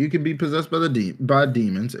 and you can be possessed by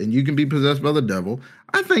demons, and you can be possessed by the devil,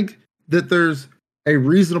 I think that there's a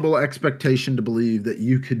reasonable expectation to believe that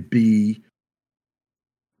you could be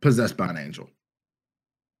possessed by an angel.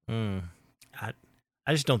 I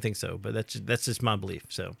just don't think so, but that's just my belief.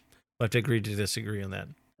 So we'll have to agree to disagree on that.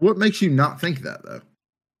 What makes you not think that, though?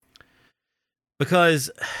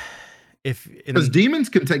 Because demons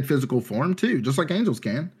can take physical form too, just like angels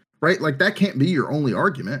can, right? Like, that can't be your only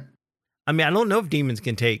argument. I mean, I don't know if demons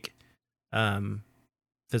can take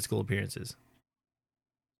physical appearances.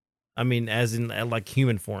 I mean, as in like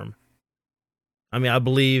human form. I mean, I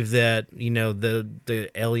believe that,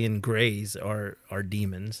 the alien grays are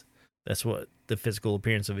demons. That's what the physical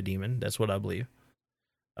appearance of a demon. That's what I believe.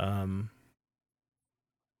 But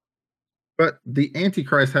the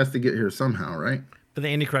Antichrist has to get here somehow, right? But the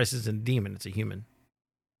Antichrist isn't a demon; it's a human.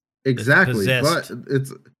 Exactly, but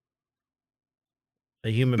it's a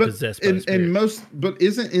human possessed by the spirit. But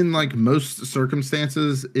isn't in like most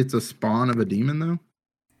circumstances it's a spawn of a demon though?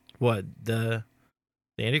 What, the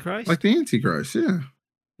Antichrist? Like the Antichrist, yeah.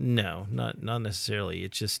 No, not necessarily.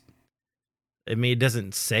 It's just, I mean, it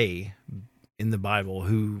doesn't say in the Bible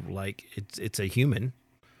who, like, it's a human.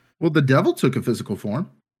 Well, the devil took a physical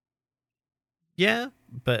form. Yeah,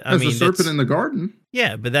 but as a serpent in the garden.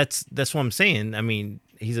 Yeah, but that's what I'm saying. I mean,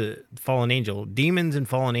 he's a fallen angel. Demons and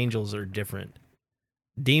fallen angels are different.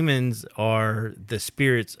 Demons are the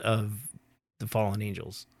spirits of the fallen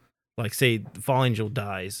angels. Like, say the fallen angel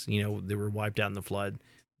dies, they were wiped out in the flood.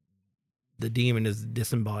 The demon is the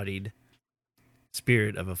disembodied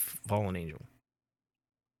spirit of a fallen angel.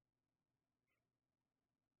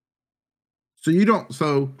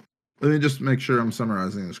 So let me just make sure I'm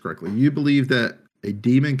summarizing this correctly. You believe that a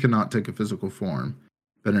demon cannot take a physical form,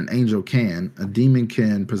 but an angel can. A demon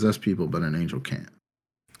can possess people, but an angel can't.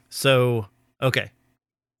 So, okay.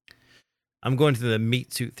 I'm going to the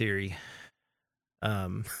meat suit theory.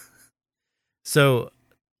 So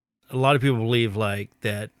a lot of people believe like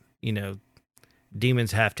that,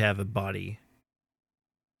 demons have to have a body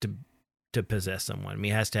to possess someone. I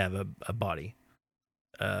mean, it has to have a body.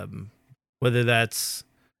 Whether that's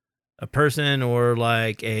a person or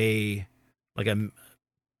like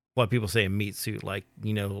what people say, a meat suit, like,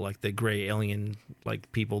 like the gray alien,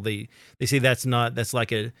 like people, they say that's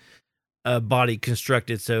like a body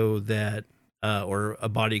constructed so that, or a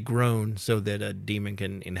body grown so that a demon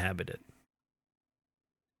can inhabit it.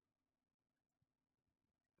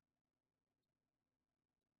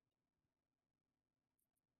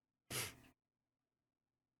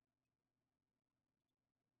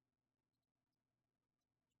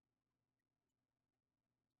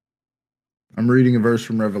 I'm reading a verse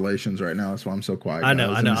from Revelations right now. That's why I'm so quiet. I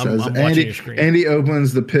know. I'm watching your screen. Andy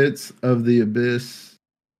opens the pits of the abyss,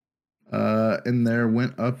 and there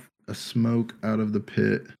went up a smoke out of the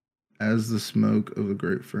pit as the smoke of a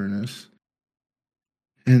great furnace.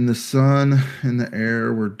 And the sun and the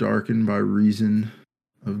air were darkened by reason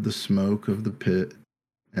of the smoke of the pit.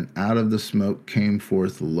 And out of the smoke came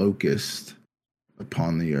forth locusts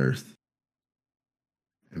upon the earth.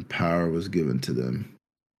 And power was given to them.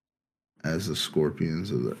 as the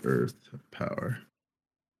scorpions of the earth have power.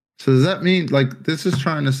 So does that mean, like, this is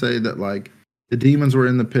trying to say that, like, the demons were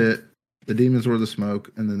in the pit, the demons were the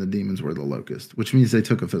smoke, and then the demons were the locust, which means they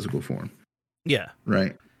took a physical form, Yeah,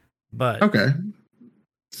 right? but Okay.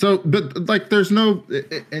 So, but like, there's no,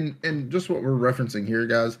 and just what we're referencing here,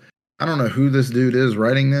 guys. I don't know who this dude is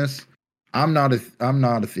writing this. I'm not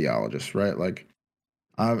a theologist, right? Like,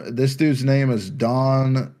 this dude's name is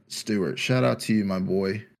Don Stewart. Shout out to you, my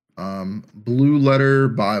boy. Blue Letter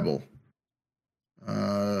Bible.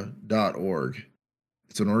 .org.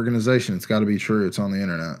 It's an organization. It's got to be true. It's on the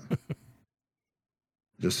internet.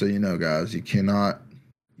 Just so you know, guys, you cannot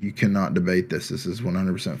debate this. This is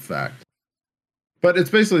 100% fact. But it's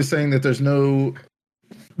basically saying that there's no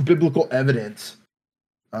biblical evidence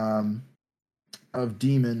of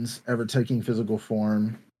demons ever taking physical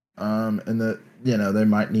form, and that, you know, they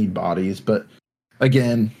might need bodies. But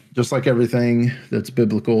again, just like everything that's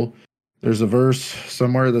biblical, there's a verse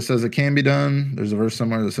somewhere that says it can be done. There's a verse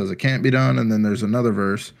somewhere that says it can't be done. And then there's another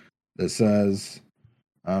verse that says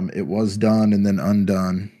it was done and then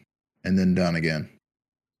undone and then done again.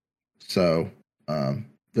 So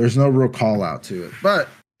there's no real call out to it. But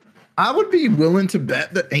I would be willing to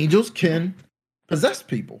bet that angels can possess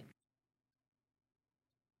people.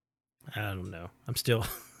 I don't know. I'm still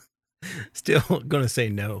going to say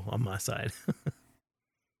no on my side.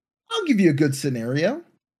 I'll give you a good scenario.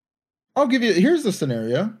 Here's the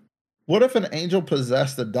scenario. What if an angel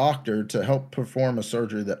possessed a doctor to help perform a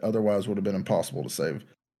surgery that otherwise would have been impossible to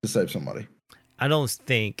save somebody? I don't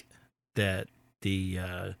think that the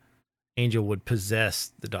angel would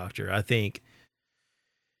possess the doctor. I think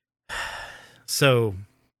so.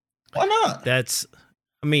 Why not?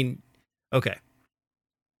 Okay.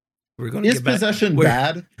 We're going to Is possession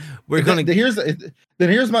bad? We're going to. Here's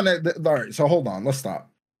my next. All right. So hold on. Let's stop.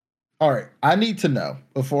 All right. I need to know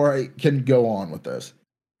before I can go on with this.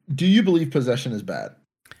 Do you believe possession is bad?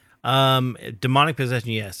 Demonic possession,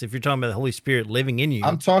 yes. If you're talking about the Holy Spirit living in you,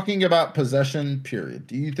 I'm talking about possession. Period.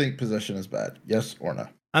 Do you think possession is bad? Yes or no?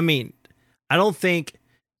 I mean, I don't think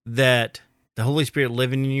that the Holy Spirit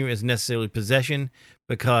living in you is necessarily possession,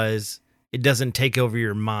 because it doesn't take over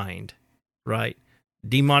your mind, right?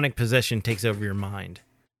 Demonic possession takes over your mind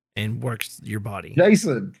and works your body.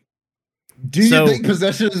 Jason, do you think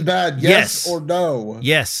possession is bad? Yes or no?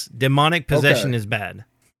 Yes. Demonic possession is bad.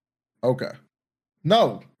 Okay.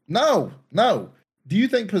 No. Do you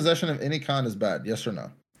think possession of any kind is bad? Yes or no?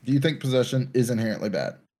 Do you think possession is inherently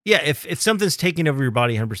bad? Yeah, if something's taking over your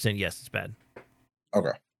body 100%, yes, it's bad.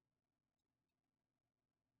 Okay.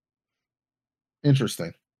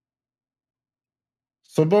 Interesting.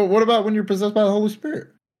 So, but what about when you're possessed by the Holy Spirit?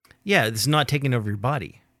 Yeah, it's not taking over your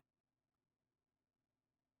body.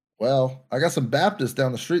 Well, I got some Baptists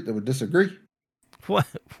down the street that would disagree. What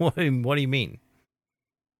do you mean?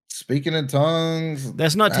 Speaking in tongues.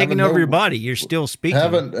 That's not taking over your body. You're still speaking.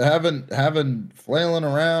 Having flailing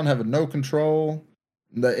around, having no control.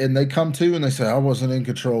 And they come to and they say, I wasn't in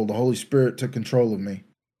control. The Holy Spirit took control of me.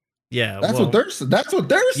 Yeah. That's what they're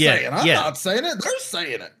saying. I'm yeah. not saying it. They're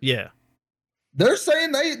saying it. Yeah. They're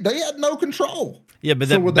saying they had no control. Yeah, but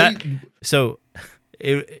okay.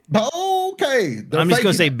 I'm just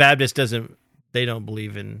going to say Baptist they don't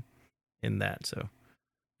believe in that. So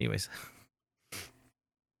anyways.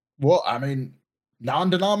 Well, I mean,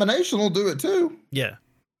 non-denominational do it too. Yeah.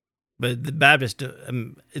 But the Baptist,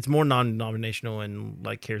 it's more non-denominational and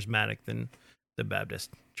like charismatic than the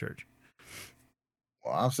Baptist church.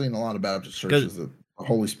 Well, I've seen a lot of Baptist churches that the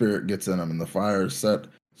Holy Spirit gets in them and the fire is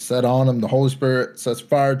set on them. The Holy Spirit sets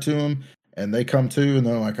fire to them and they come to and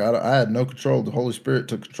they're like, I had no control. The Holy Spirit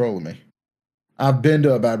took control of me. I've been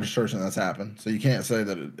to a Baptist church and that's happened. So you can't say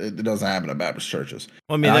that it doesn't happen at Baptist churches.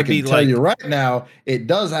 Well, I mean, I can tell you right now, it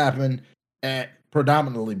does happen at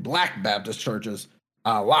predominantly Black Baptist churches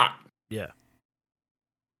a lot. Yeah.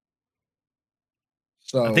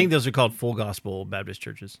 So I think those are called Full Gospel Baptist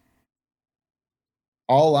churches.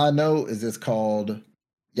 All I know is it's called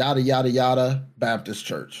yada, yada, yada Baptist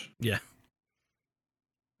church. Yeah.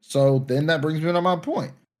 So then that brings me to my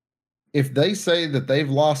point. If they say that they've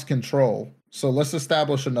lost control, so let's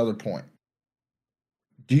establish another point.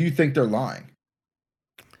 Do you think they're lying?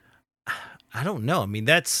 I don't know. I mean,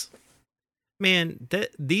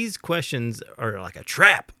 these questions are like a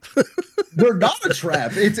trap. They're not a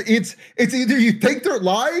trap. It's either you think they're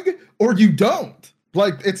lying or you don't.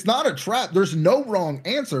 Like, it's not a trap. There's no wrong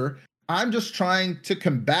answer. I'm just trying to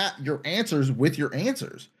combat your answers with your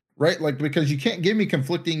answers, right? Like, because you can't give me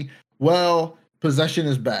conflicting, well, possession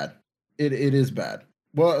is bad. It is bad.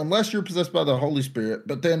 Well, unless you're possessed by the Holy Spirit,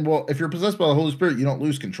 but then, well, if you're possessed by the Holy Spirit, you don't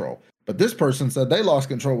lose control. But this person said they lost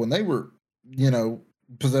control when they were,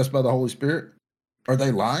 possessed by the Holy Spirit. Are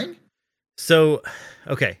they lying? So,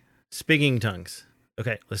 okay, speaking in tongues.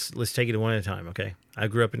 Okay, let's take it one at a time. Okay, I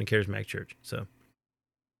grew up in a charismatic church, so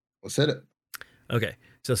let's hit it. Okay,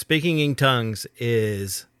 so speaking in tongues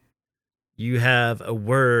is you have a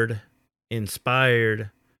word inspired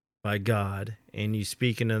by God, and you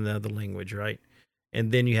speak in another language, right?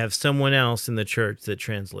 And then you have someone else in the church that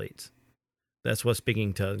translates. That's what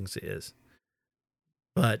speaking tongues is.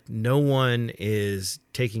 But no one is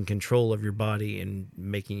taking control of your body and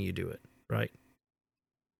making you do it, right?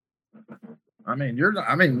 I mean,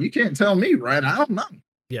 you can't tell me, right? I don't know.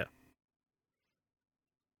 Yeah.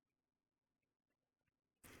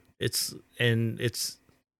 It's even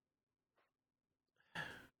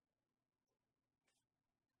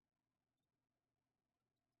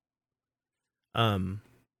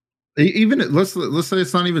let's say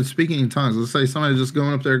it's not even speaking in tongues. Let's say somebody's just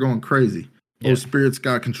going up there going crazy. Holy Spirit's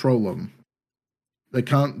got control of them.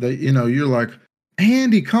 You're like,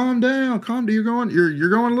 Andy, calm down. You're going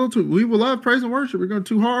a little too. We will love praise and worship. You're going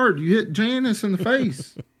too hard. You hit Janice in the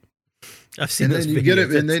face. I've seen and those then you videos. get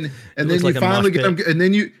it, and then you finally get him, and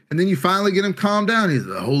then you finally get him calmed down. He's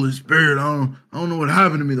the Holy Spirit. I don't know what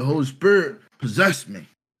happened to me. The Holy Spirit possessed me.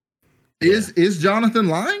 Is Jonathan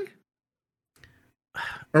lying,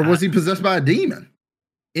 or was he possessed by a demon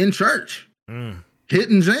in church,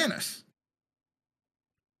 hitting Janice?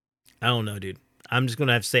 I don't know, dude. I'm just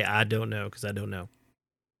gonna have to say I don't know because I don't know.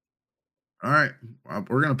 All right,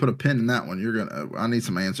 we're gonna put a pin in that one. I need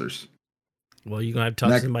some answers. Well, you're going to have to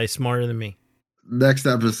talk to somebody smarter than me. Next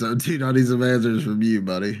episode, dude, I need some answers from you,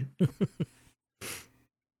 buddy.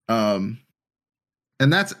 And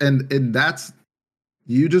that's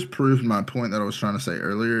you just proved my point that I was trying to say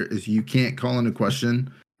earlier is you can't call into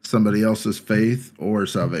question somebody else's faith or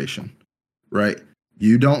salvation, right?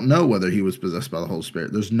 You don't know whether he was possessed by the Holy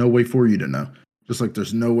Spirit. There's no way for you to know. Just like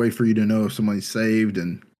there's no way for you to know if somebody's saved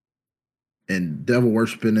and devil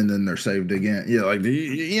worshiping and then they're saved again. Yeah, like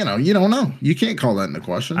you don't know. You can't call that into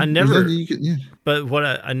question. I never. But what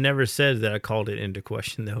I never said that I called it into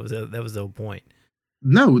question. That was the whole point.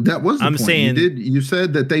 No, that was the I'm point. saying you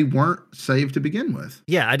said that they weren't saved to begin with.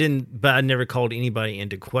 Yeah, I didn't. But I never called anybody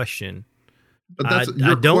into question. But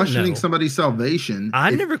you're questioning somebody's salvation. I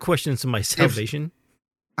never questioned somebody's salvation.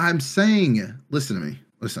 I'm saying, listen to me.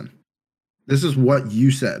 Listen. This is what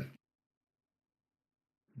you said.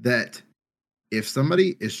 That if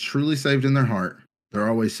somebody is truly saved in their heart, they're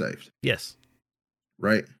always saved. Yes.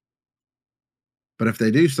 Right? But if they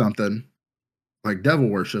do something like devil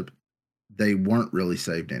worship, they weren't really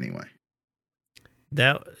saved anyway.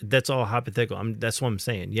 That's all hypothetical. That's what I'm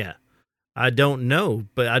saying. Yeah. I don't know,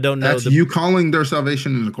 but I don't know. That's you calling their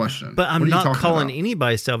salvation into question. But I'm not calling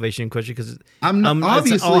anybody's salvation into question because I'm not.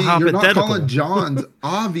 Obviously, all you're not calling John's.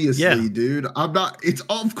 Obviously, dude. I'm not. It's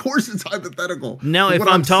of course it's hypothetical. Now, if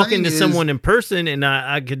I'm talking to someone in person and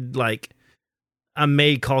I could I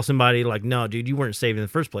may call somebody like, no, dude, you weren't saved in the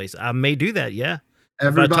first place. I may do that. Yeah.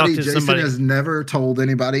 Everybody, Jason has never told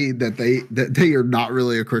anybody that they are not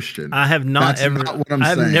really a Christian. I have not That's ever. Not what I'm I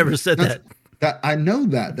have saying. never said that. I know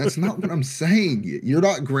that. That's not what I'm saying. You're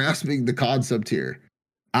not grasping the concept here.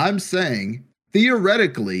 I'm saying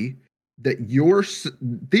theoretically you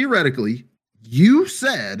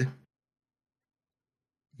said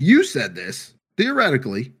this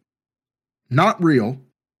theoretically, not real.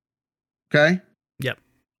 Okay. Yep.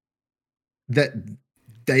 That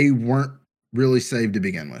they weren't really saved to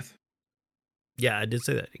begin with. Yeah, I did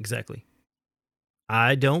say that exactly.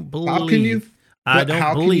 I don't believe. How can you? How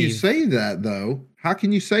can you say that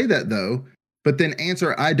though? But then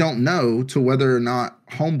answer I don't know to whether or not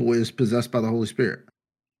homeboy is possessed by the Holy Spirit.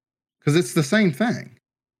 Because it's the same thing.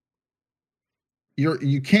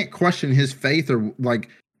 You can't question his faith or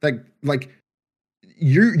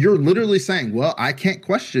you're literally saying, well, I can't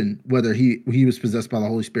question whether he was possessed by the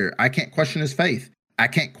Holy Spirit. I can't question his faith. I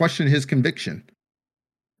can't question his conviction.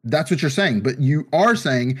 That's what you're saying. But you are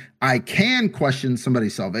saying I can question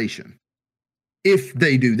somebody's salvation. If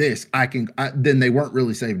they do this, then they weren't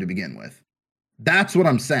really saved to begin with. That's what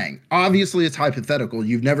I'm saying. Obviously, it's hypothetical.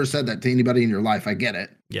 You've never said that to anybody in your life. I get it.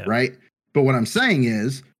 Yeah. Right. But what I'm saying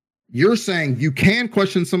is, you're saying you can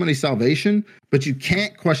question somebody's salvation, but you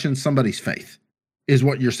can't question somebody's faith, is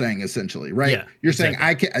what you're saying essentially. Right. Yeah, you're saying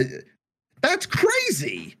I can't. That's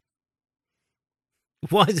crazy.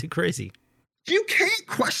 Why is it crazy? You can't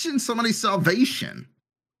question somebody's salvation.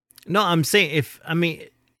 No, I'm saying if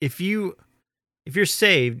you're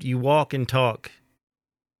saved, you walk and talk.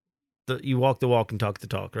 You walk the walk and talk the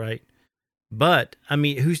talk, right? But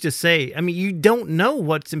who's to say? You don't know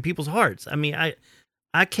what's in people's hearts.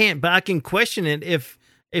 I can't, but I can question it if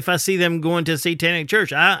I see them going to a satanic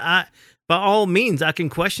church. I by all means, I can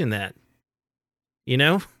question that. You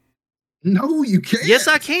know? No, you can't. Yes,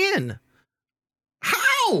 I can.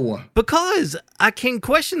 How? Because I can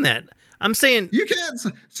question that. I'm saying You can't.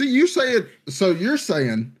 So you say it. So you're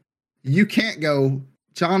saying you can't go,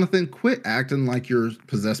 Jonathan, quit acting like you're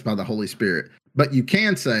possessed by the Holy Spirit. But you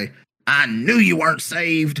can say, I knew you weren't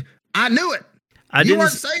saved. I knew it. You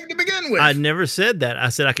weren't saved to begin with. I never said that. I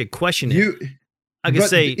said I could question it. I could but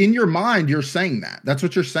say in your mind, you're saying that. That's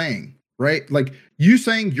what you're saying, right? Like you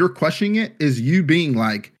saying you're questioning it is you being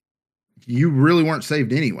like, you really weren't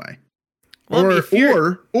saved anyway. Well,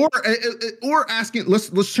 or asking,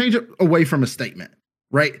 let's change it away from a statement,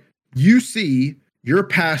 right? You see your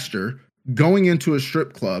pastor going into a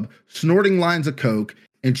strip club, snorting lines of coke,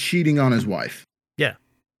 and cheating on his wife. Yeah,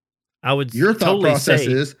 I would. Your thought totally process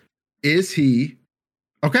say, is he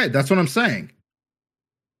okay? That's what I'm saying.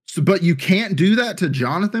 So, but you can't do that to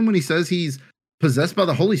Jonathan when he says he's possessed by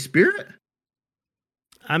the Holy Spirit.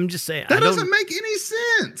 I'm just saying That doesn't make any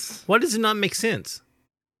sense. What does it not make sense?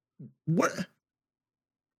 What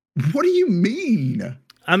do you mean?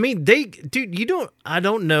 I mean, I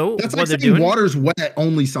don't know That's what like they're saying doing. water's wet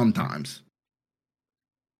only sometimes.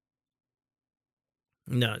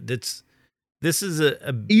 No, this is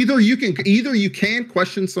a Either you can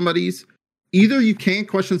question somebody's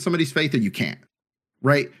faith or you can't.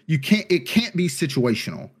 Right? It can't be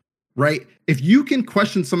situational. Right? If you can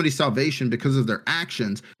question somebody's salvation because of their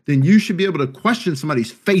actions, then you should be able to question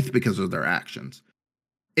somebody's faith because of their actions.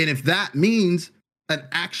 And if that means an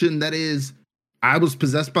action that is, I was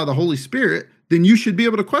possessed by the Holy Spirit, then you should be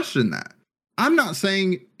able to question that. I'm not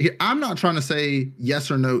trying to say yes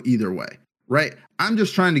or no either way, right? I'm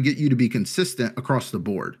just trying to get you to be consistent across the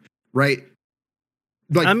board, right?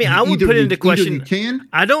 Like, I mean, I would put into question.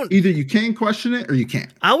 Either you can question it or you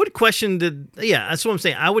can't. I would question that's what I'm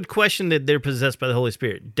saying. I would question that they're possessed by the Holy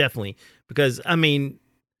Spirit, definitely, because I mean,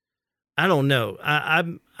 I don't know.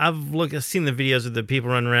 I've seen the videos of the people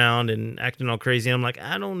running around and acting all crazy. And I'm like,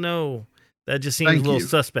 I don't know. That just seems a little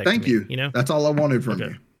suspect. Thank you. You know, that's all I wanted from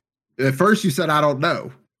you. At first, you said I don't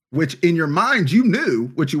know, which in your mind you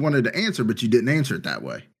knew what you wanted to answer, but you didn't answer it that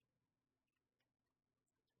way.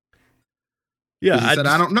 Yeah, you said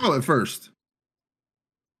I don't know at first.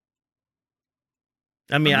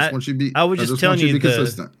 I mean, I was just telling you to be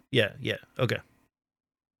consistent. Yeah. Okay.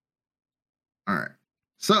 All right.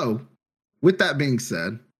 So, with that being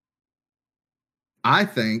said, I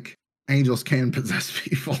think angels can possess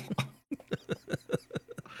people.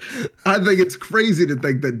 I think it's crazy to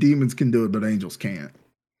think that demons can do it, but angels can't.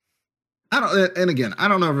 And again, I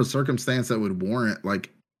don't know of a circumstance that would warrant like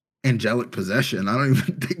angelic possession. I don't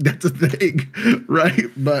even think that's a thing, right?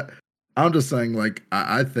 But I'm just saying, like,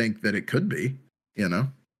 I think that it could be, you know?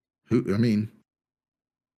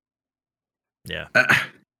 Yeah.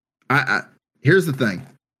 Here's the thing.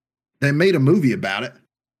 They made a movie about it.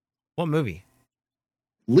 What movie?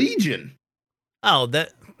 Legion.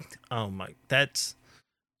 That's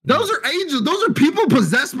those are angels. Those are people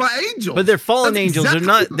possessed by angels. But they're fallen angels. Exactly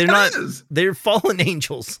they're fallen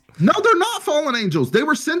angels. No, they're not fallen angels. They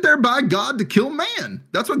were sent there by God to kill man.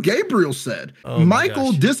 That's what Gabriel said.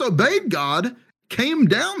 Michael disobeyed God, came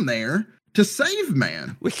down there to save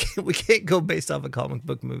man. We can't go based off a comic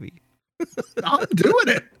book movie. I'm doing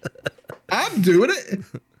it. How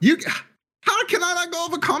can I not go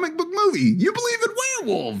off a comic book movie? You believe in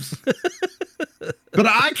werewolves. But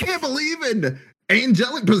I can't believe in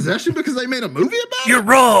angelic possession because they made a movie about it? You're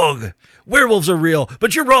wrong. Werewolves are real,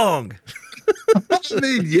 but you're wrong. I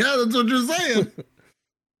mean, yeah, that's what you're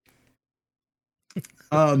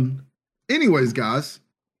saying. Anyways, guys,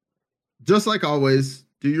 just like always,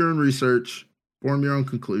 do your own research, form your own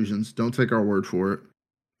conclusions. Don't take our word for it.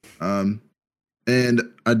 And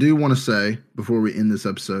I do want to say before we end this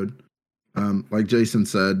episode, like Jason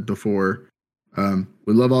said before,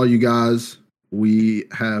 we love all you guys. We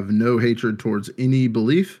have no hatred towards any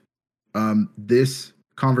belief. This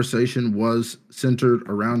conversation was centered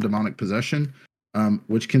around demonic possession,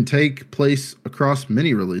 which can take place across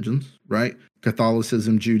many religions, right?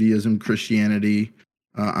 Catholicism, Judaism, Christianity.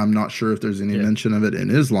 I'm not sure if there's any mention of it in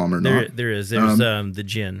Islam or not. There is. There's the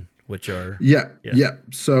jinn, which are... Yeah.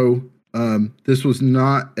 So this was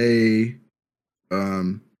not a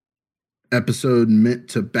episode meant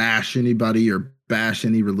to bash anybody or bash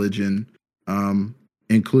any religion,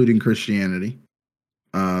 including Christianity.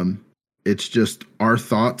 It's just our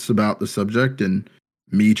thoughts about the subject and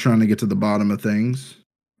me trying to get to the bottom of things.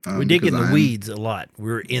 We dig in the weeds a lot.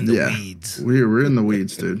 We're in the weeds. We're in the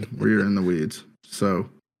weeds, dude. We're in the weeds. So,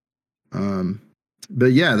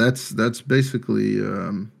 But yeah, that's basically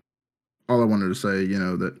all I wanted to say.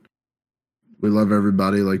 That we love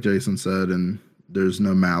everybody, like Jason said, and there's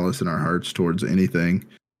no malice in our hearts towards anything.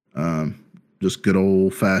 Just good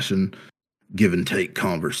old fashioned give and take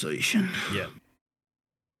conversation. Yeah.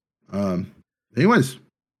 Anyways,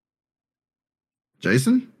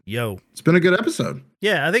 Jason, Yo. it's been a good episode.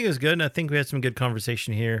 Yeah, I think it was good. And I think we had some good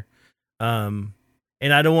conversation here. And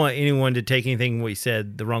I don't want anyone to take anything we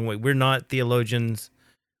said the wrong way. We're not theologians.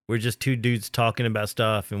 We're just two dudes talking about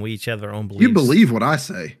stuff, and we each have our own beliefs. You believe what I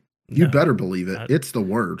say. You No, better believe it. It's the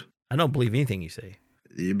word. I don't believe anything you say.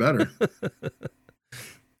 You better.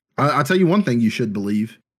 I'll tell you one thing you should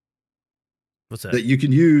believe. What's that? That you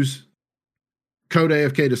can use code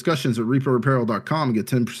AFK discussions at reaperapparel.com and get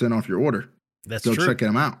 10% off your order. That's Go true. check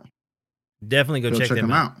them out. Definitely go check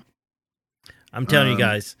them out. I'm telling you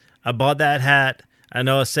guys, I bought that hat. I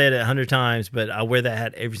know I said it 100 times, but I wear that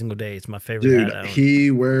hat every single day. It's my favorite hat. Dude, he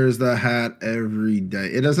wears that hat every day.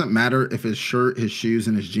 It doesn't matter if his shirt, his shoes,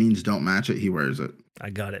 and his jeans don't match it. He wears it. I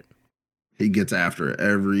got it. He gets after it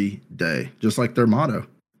every day. Just like their motto,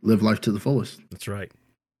 live life to the fullest. That's right.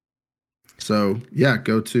 So, yeah,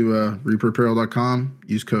 go to reaperapparel.com,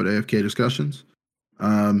 use code AFK discussions.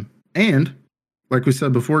 And like we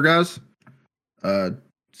said before, guys,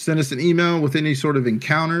 send us an email with any sort of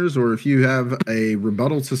encounters, or if you have a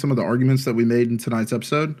rebuttal to some of the arguments that we made in tonight's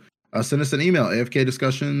episode, send us an email,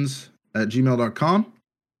 afkdiscussions@gmail.com.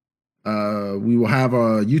 We will have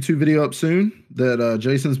a YouTube video up soon that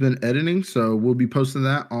Jason's been editing, so we'll be posting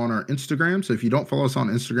that on our Instagram. So if you don't follow us on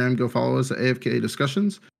Instagram, go follow us at AFK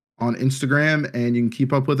Discussions on Instagram, and you can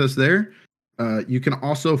keep up with us there. You can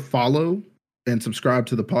also follow and subscribe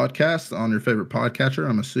to the podcast on your favorite podcatcher.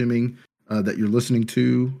 I'm assuming that you're listening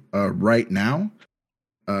to right now.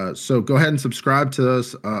 So go ahead and subscribe to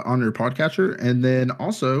us on your podcatcher. And then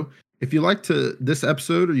also, if you liked this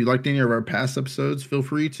episode or you liked any of our past episodes, feel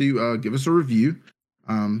free to give us a review.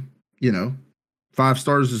 5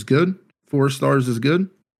 stars is good. 4 stars is good.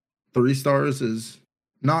 3 stars is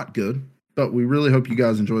not good. But we really hope you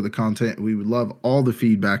guys enjoy the content. We would love all the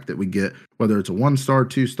feedback that we get, whether it's a 1-star,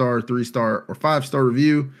 2-star, 3-star, or 5-star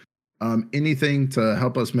review. Anything to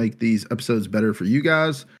help us make these episodes better for you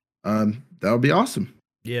guys. That would be awesome.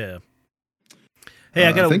 Yeah. Hey,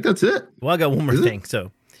 I think that's it. Well, I got one more thing.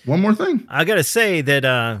 So one more thing. I got to say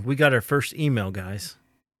that we got our first email, guys,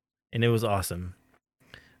 and it was awesome.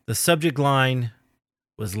 The subject line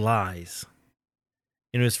was lies.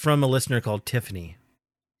 And it was from a listener called Tiffany.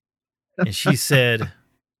 And she said,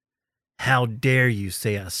 "How dare you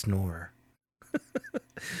say I snore?"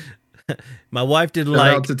 My wife didn't Shout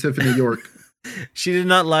like out to Tiffany York. She did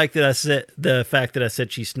not like that I said the fact that I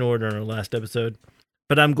said she snored on her last episode.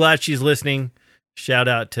 But I'm glad she's listening. Shout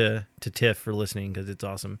out to Tiff for listening, because it's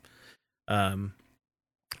awesome.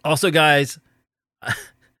 Also, guys, I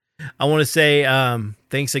want to say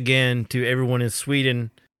thanks again to everyone in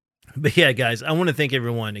Sweden. But yeah, guys, I want to thank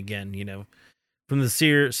everyone again, from the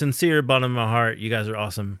sincere bottom of my heart. You guys are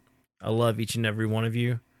awesome. I love each and every one of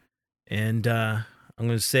you. And I'm going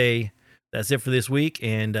to say that's it for this week,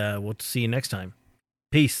 and we'll see you next time.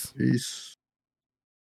 Peace. Peace.